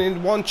 You only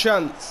need one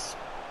chance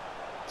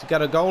to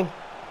get a goal.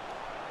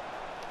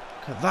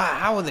 Look at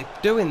that. How are they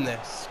doing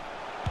this?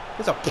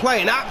 These are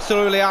playing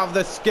absolutely out of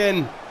their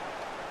skin.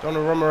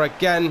 Donnarumma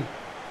again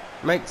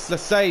makes the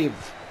save.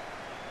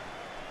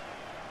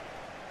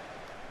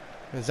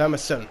 There's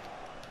Emerson.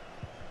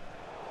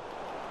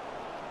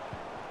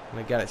 And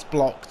again, it's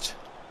blocked.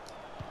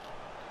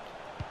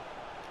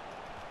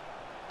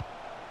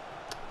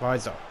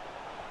 Visor.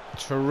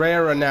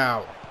 Torreira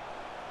now.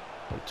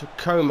 On to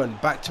Coman.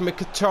 Back to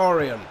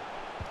Mkhitaryan.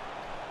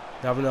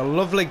 They're having a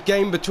lovely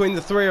game between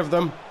the three of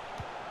them.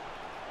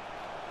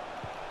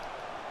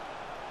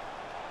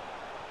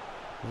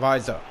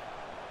 Visor.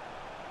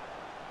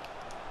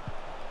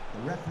 The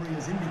referee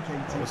has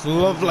indicated It was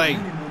lovely.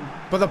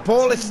 But the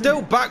ball is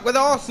still back with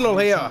Arsenal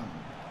here.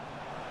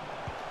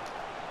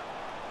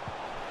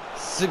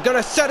 So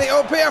gonna set it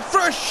up here for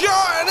a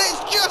shot, and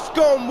it's just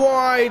gone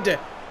wide.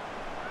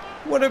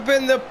 Would have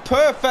been the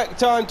perfect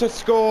time to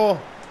score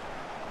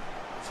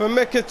for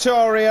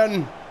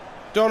Mkhitaryan.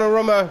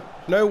 Donnarumma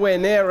nowhere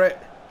near it.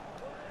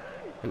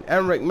 And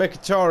Henrik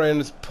Mkhitaryan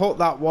has put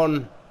that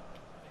one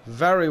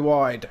very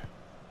wide.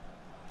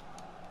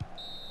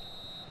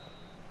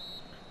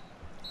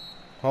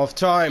 Half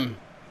time.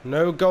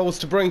 No goals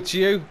to bring to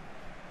you.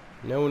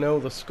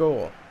 0-0 the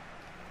score.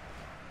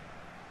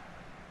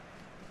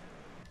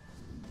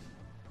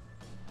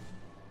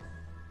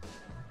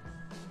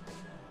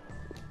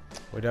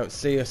 We don't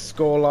see a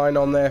scoreline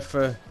on there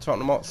for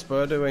Tottenham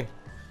Hotspur, do we?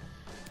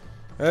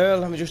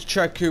 Let me just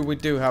check who we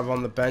do have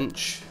on the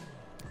bench.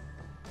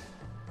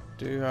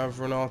 Do have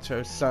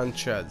Renato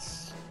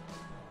Sanchez.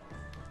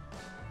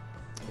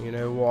 You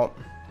know what?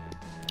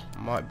 I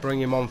might bring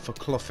him on for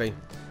Cluffy.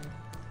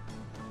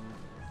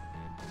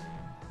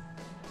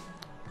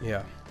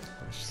 Yeah,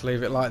 let's just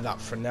leave it like that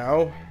for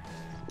now.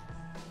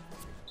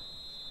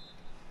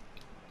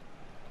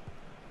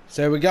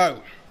 So here we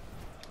go.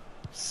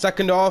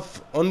 Second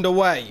half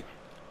underway.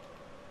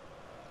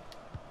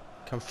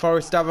 Can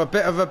Forest have a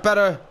bit of a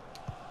better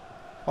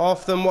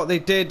half than what they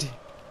did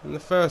in the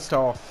first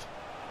half?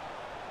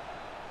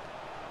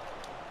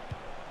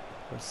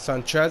 There's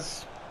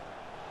Sanchez.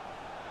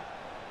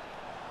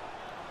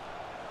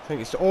 I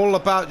think it's all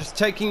about just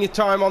taking your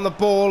time on the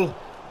ball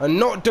and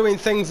not doing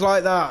things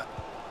like that.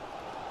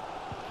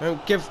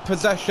 Don't give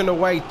possession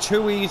away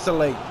too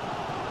easily.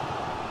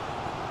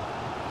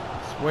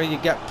 It's where you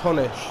get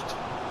punished.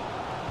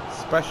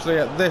 Especially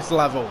at this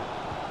level.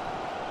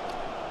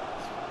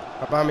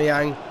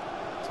 Aubameyang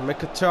to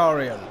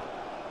Mkhitaryan.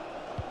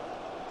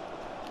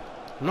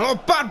 Not a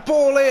bad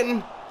ball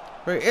in,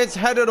 but it is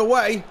headed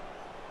away.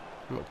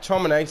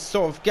 McTominay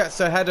sort of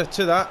gets a header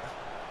to that.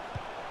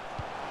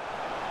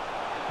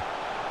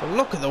 But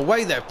look at the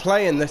way they're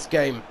playing this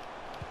game.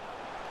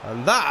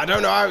 And that, I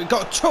don't know how it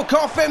got took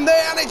off him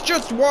there, and it's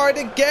just wide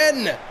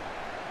again.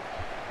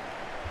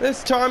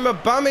 This time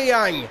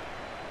Aubameyang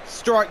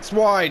strikes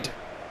wide.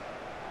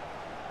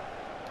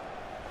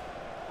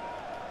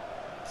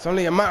 It's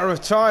only a matter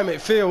of time,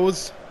 it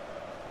feels.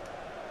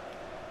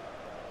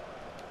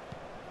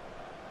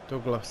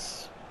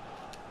 Douglas.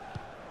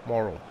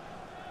 Morrell.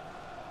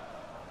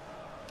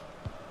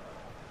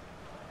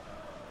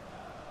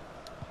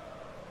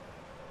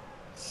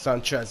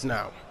 Sanchez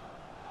now.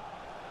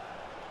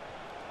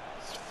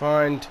 Let's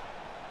find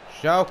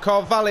João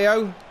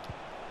Carvalho.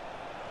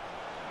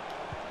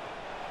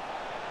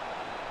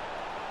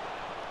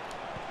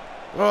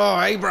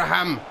 Oh,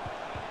 Abraham.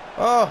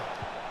 Oh.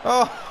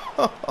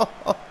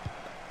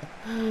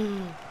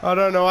 I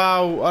don't know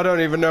how, I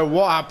don't even know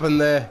what happened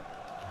there.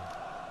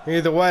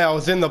 Either way, I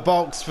was in the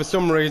box for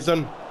some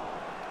reason.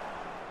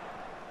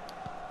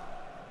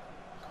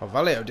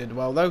 Carvalho did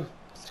well though.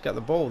 Let's get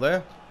the ball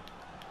there.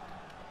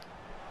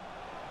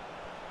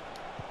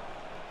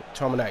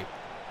 McTominay.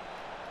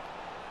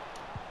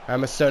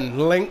 Emerson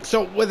links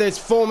up with his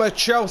former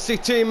Chelsea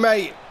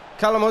teammate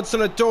Callum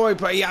Hudson-Odoi,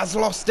 but he has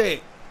lost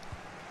it.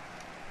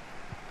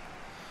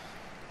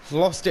 He's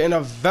lost it in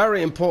a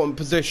very important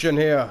position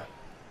here.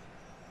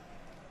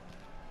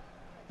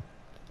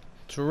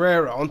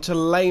 Torreira onto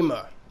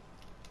Lema,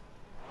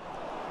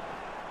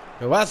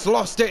 who has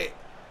lost it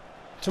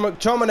to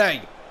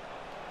McTominay.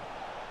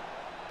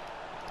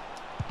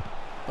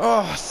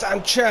 Oh,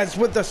 Sanchez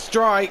with the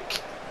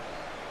strike.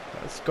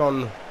 That's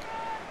gone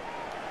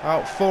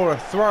out for a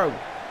throw.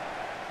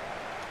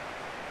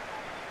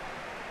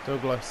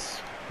 Douglas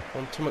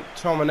onto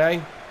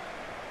McTominay.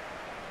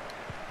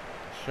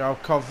 João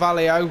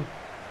Carvalho.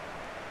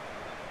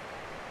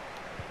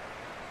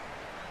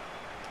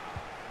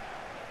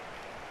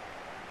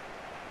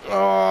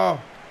 Oh,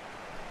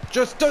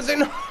 just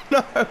doesn't.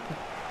 No.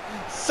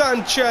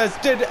 Sanchez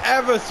did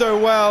ever so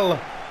well.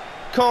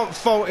 Can't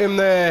fault him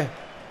there.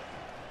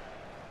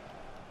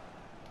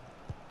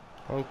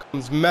 On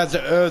comes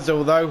Mesut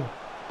Ozil though.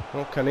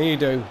 What can he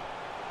do?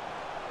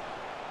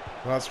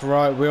 That's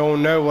right, we all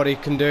know what he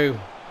can do.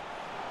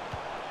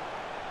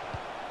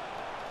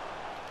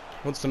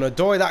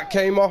 Hudson-Odoi, that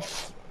came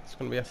off. It's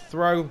going to be a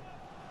throw.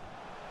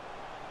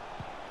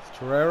 It's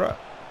Torreira.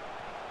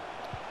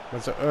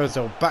 Mesut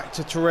Ozil back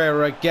to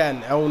Torreira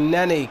again. El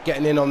Neni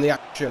getting in on the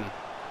action.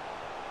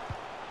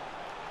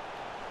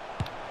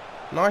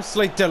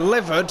 Nicely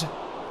delivered.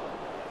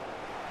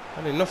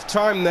 Had enough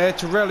time there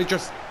to really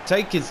just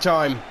take his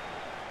time.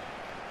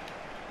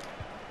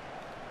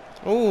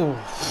 Ooh,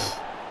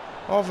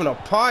 Oven a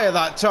pyre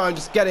that time,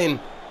 just getting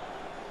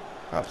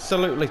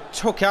absolutely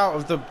took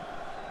out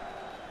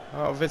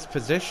of his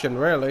position,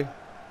 really.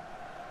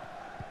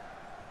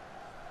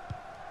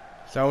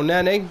 So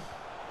Neni.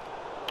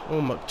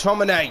 Oh,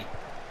 McTominay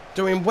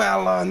doing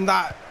well, and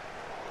that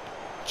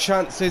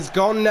chance is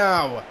gone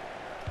now.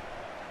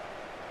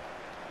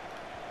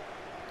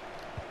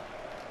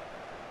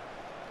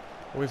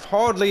 We've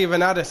hardly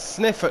even had a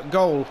sniff at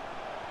goal.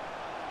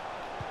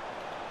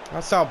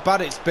 That's how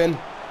bad it's been.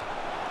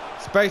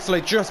 It's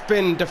basically just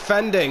been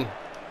defending.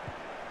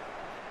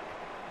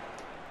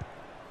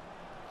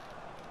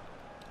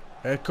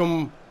 Here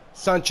come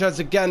Sanchez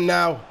again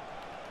now.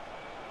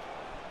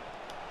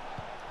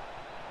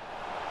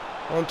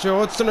 On to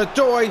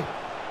Hudson-Odoi.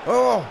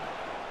 Oh,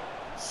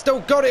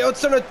 still got it,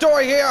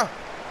 Hudson-Odoi here.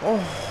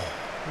 Oh,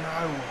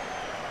 no.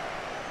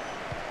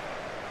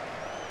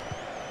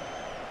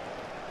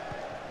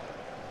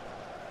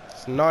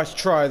 It's a nice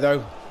try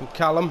though from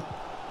Callum.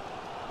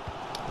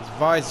 It's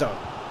Weiser.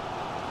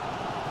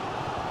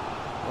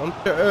 On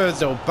to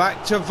Ozil,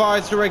 back to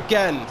Weiser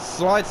again.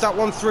 Slides that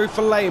one through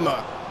for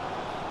Lema.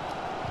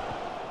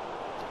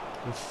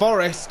 And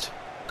Forrest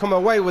come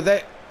away with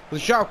it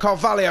with João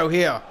Carvalho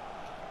here,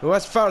 who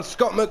has found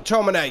Scott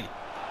McTominay.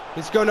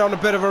 He's going on a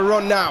bit of a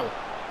run now.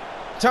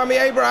 Tammy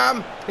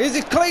Abraham, is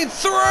it clean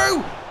through?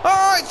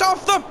 Oh, it's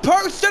off the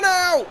post and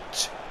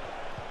out!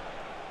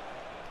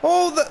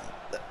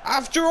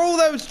 After all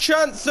those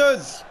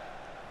chances,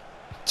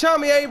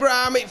 Tammy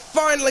Abraham, it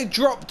finally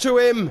dropped to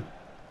him.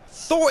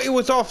 Thought he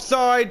was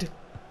offside.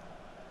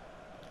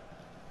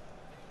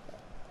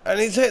 And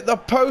he's hit the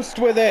post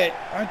with it.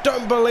 I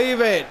don't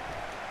believe it.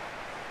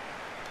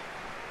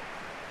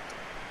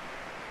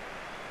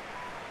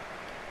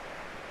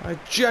 I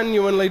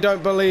genuinely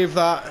don't believe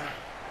that.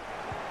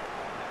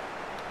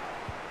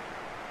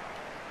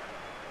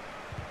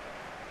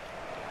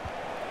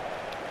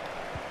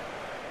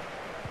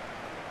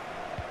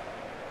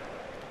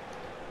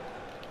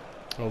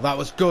 Well, that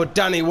was good.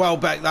 Danny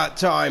Welbeck that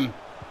time.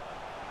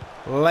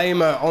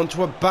 Lema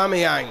onto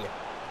Aubameyang.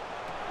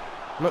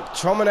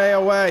 McTominay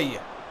away.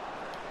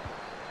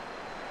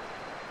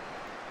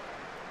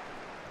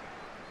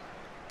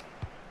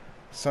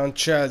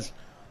 Sanchez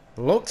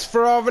looks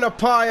for Arvin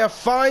Apaya,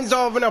 finds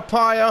Arvin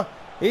Apaya.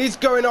 He's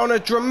going on a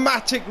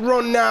dramatic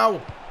run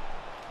now.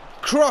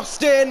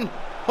 Crossed in.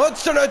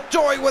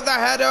 Hudson-Odoi with the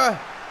header.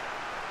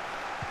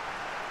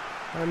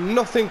 And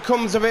nothing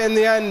comes of it in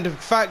the end. In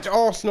fact,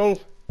 Arsenal,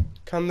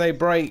 can they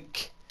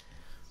break?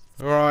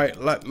 Right,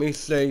 let me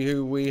see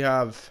who we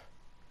have.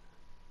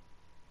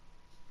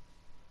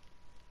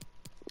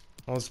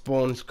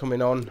 Osborne's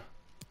coming on.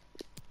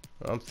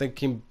 I'm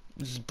thinking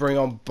just bring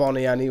on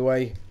Bonnie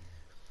anyway.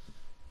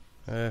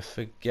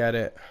 Forget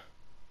it.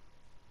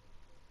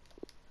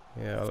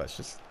 Yeah,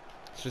 let's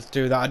just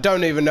do that. I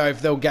don't even know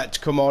if they'll get to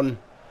come on.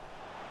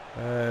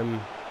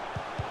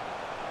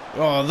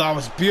 Oh, that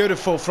was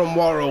beautiful from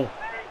Worrell.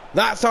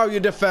 That's how you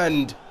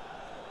defend.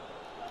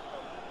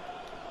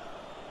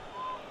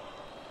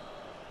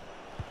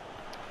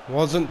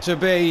 Wasn't to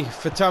be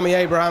for Tammy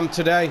Abraham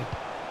today.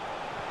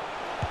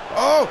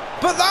 Oh,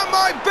 but that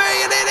might be,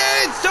 and it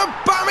is!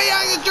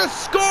 Aubameyang has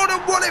just scored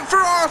and won it for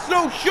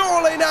Arsenal,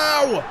 surely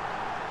now!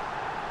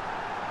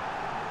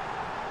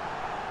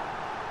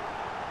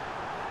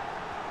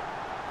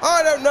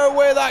 I don't know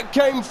where that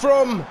came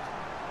from.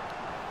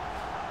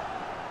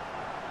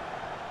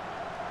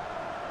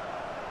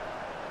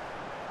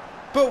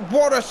 But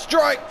what a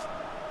strike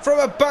from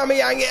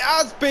Aubameyang, it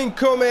has been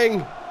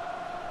coming.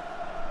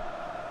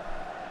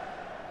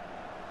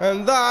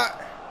 And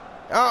that,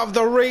 out of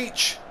the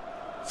reach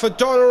for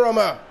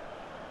Donnarumma.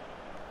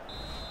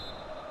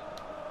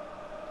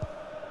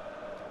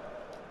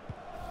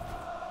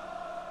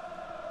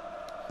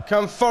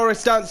 Can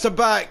Forrest answer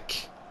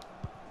back?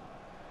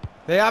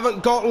 They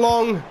haven't got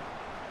long.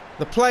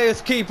 The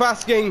players keep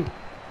asking,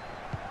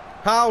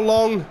 how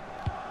long?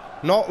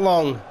 Not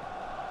long.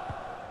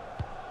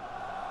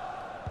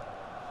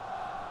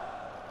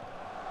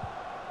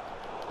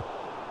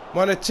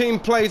 When a team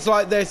plays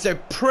like this,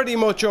 they're pretty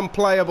much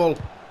unplayable.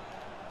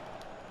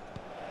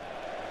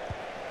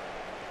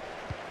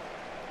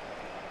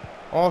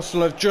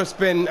 Arsenal have just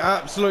been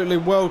absolutely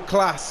world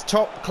class,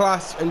 top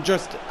class, and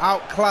just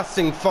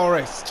outclassing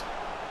Forest.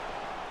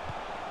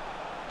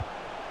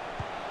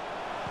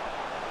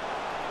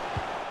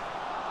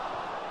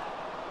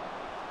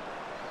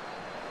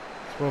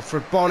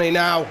 Wilfred Bonny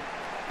now.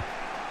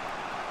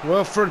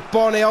 Wilfred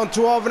Bonny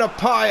onto Arvin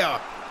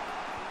Apaya.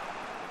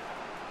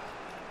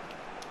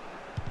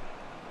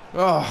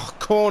 Oh,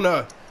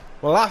 corner.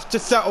 We'll have to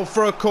settle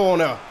for a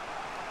corner.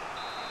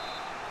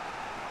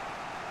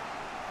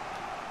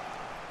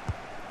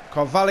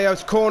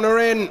 Carvalho's corner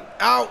in.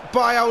 Out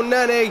by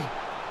Elneny.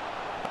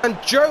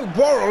 And Joe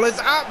Worrell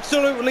has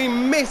absolutely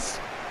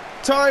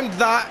mistimed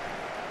that.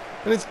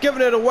 And has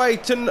given it away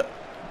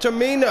to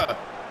Mina.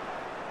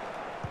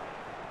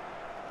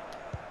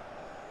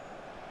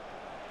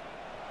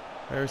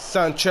 There's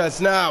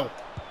Sanchez now.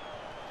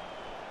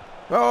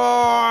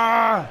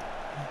 Oh!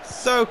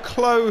 So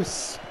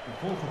close.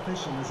 The fourth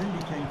official has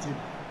indicated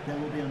there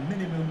will be a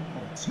minimum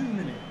of 2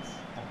 minutes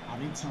of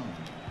added time.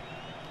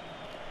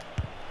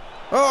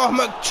 Oh,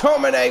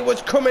 McTominay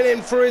was coming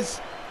in for his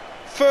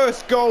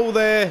first goal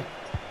there.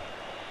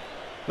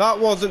 That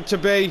wasn't to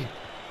be.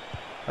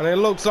 And it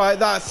looks like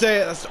that's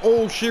it. That's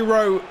all she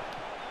wrote.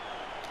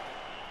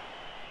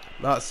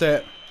 That's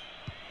it.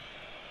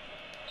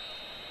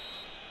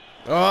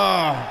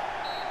 Ah,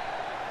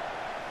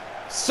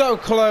 So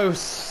close,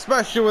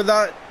 especially with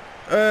that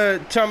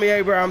Tommy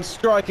Abraham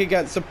strike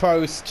against the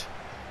post.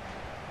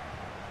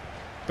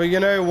 But you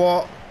know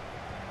what?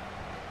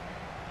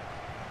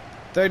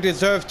 They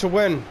deserve to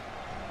win.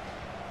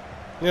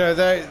 You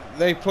know,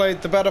 they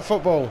played the better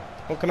football.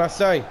 What can I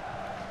say?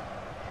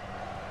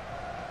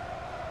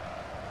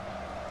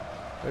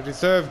 They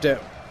deserved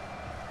it.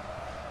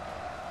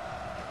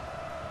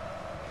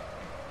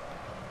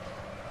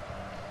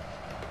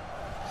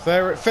 So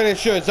there it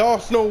finishes.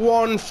 Arsenal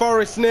 1,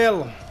 Forest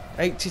 0.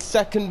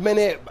 82nd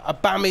minute,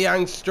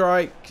 Aubameyang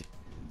strike.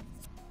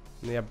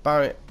 The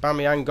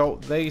Aubameyang goal.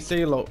 There you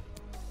see, look.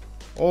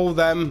 All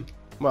them,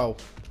 well,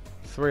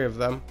 3 of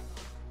them.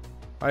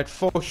 I had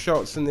 4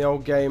 shots in the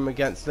old game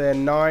against their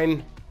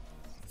 9.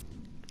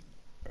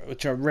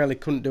 Which I really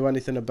couldn't do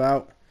anything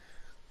about.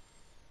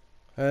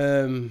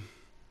 I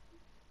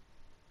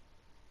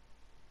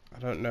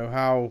don't know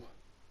how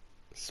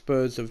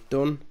Spurs have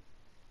done.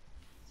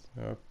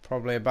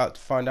 Probably about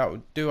to find out.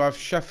 We do have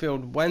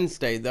Sheffield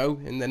Wednesday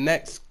though in the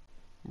next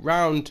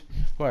round.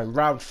 Well, in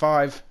round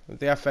 5 of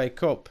the FA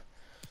Cup.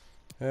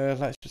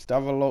 Let's just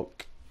have a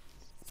look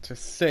to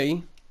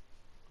see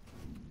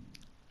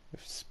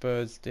if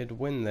Spurs did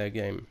win their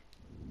game.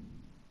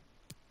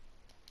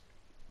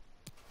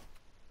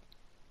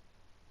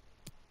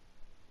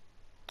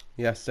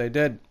 Yes, they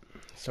did.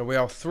 So we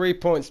are 3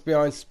 points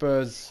behind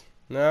Spurs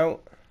now.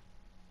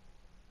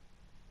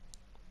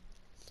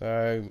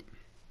 So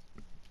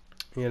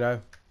you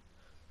know,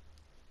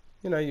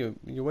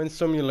 you win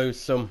some, you lose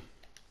some.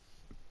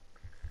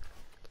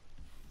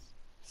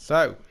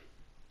 So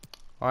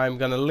I'm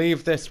going to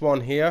leave this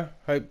one here.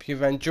 Hope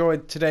you've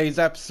enjoyed today's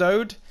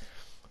episode.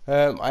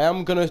 I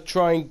am going to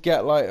try and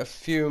get like a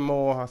few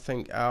more, I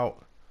think,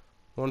 out.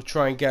 I want to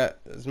try and get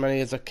as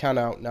many as I can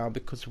out now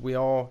because we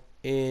are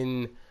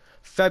in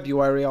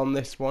February on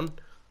this one.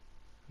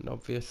 And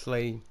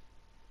obviously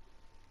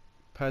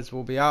Pez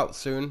will be out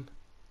soon.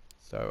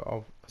 So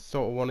I'll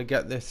sort of want to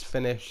get this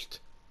finished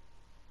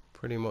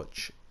pretty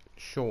much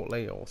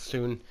shortly or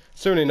soon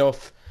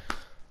enough.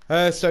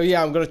 So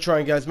yeah, I'm going to try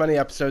and get as many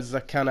episodes as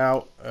I can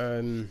out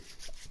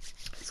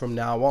from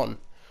now on.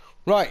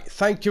 Right,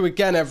 thank you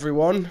again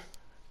everyone.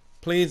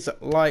 Please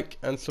like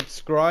and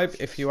subscribe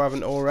if you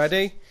haven't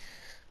already.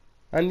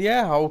 And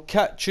yeah, I'll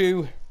catch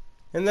you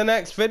in the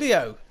next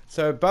video.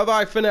 So bye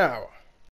bye for now.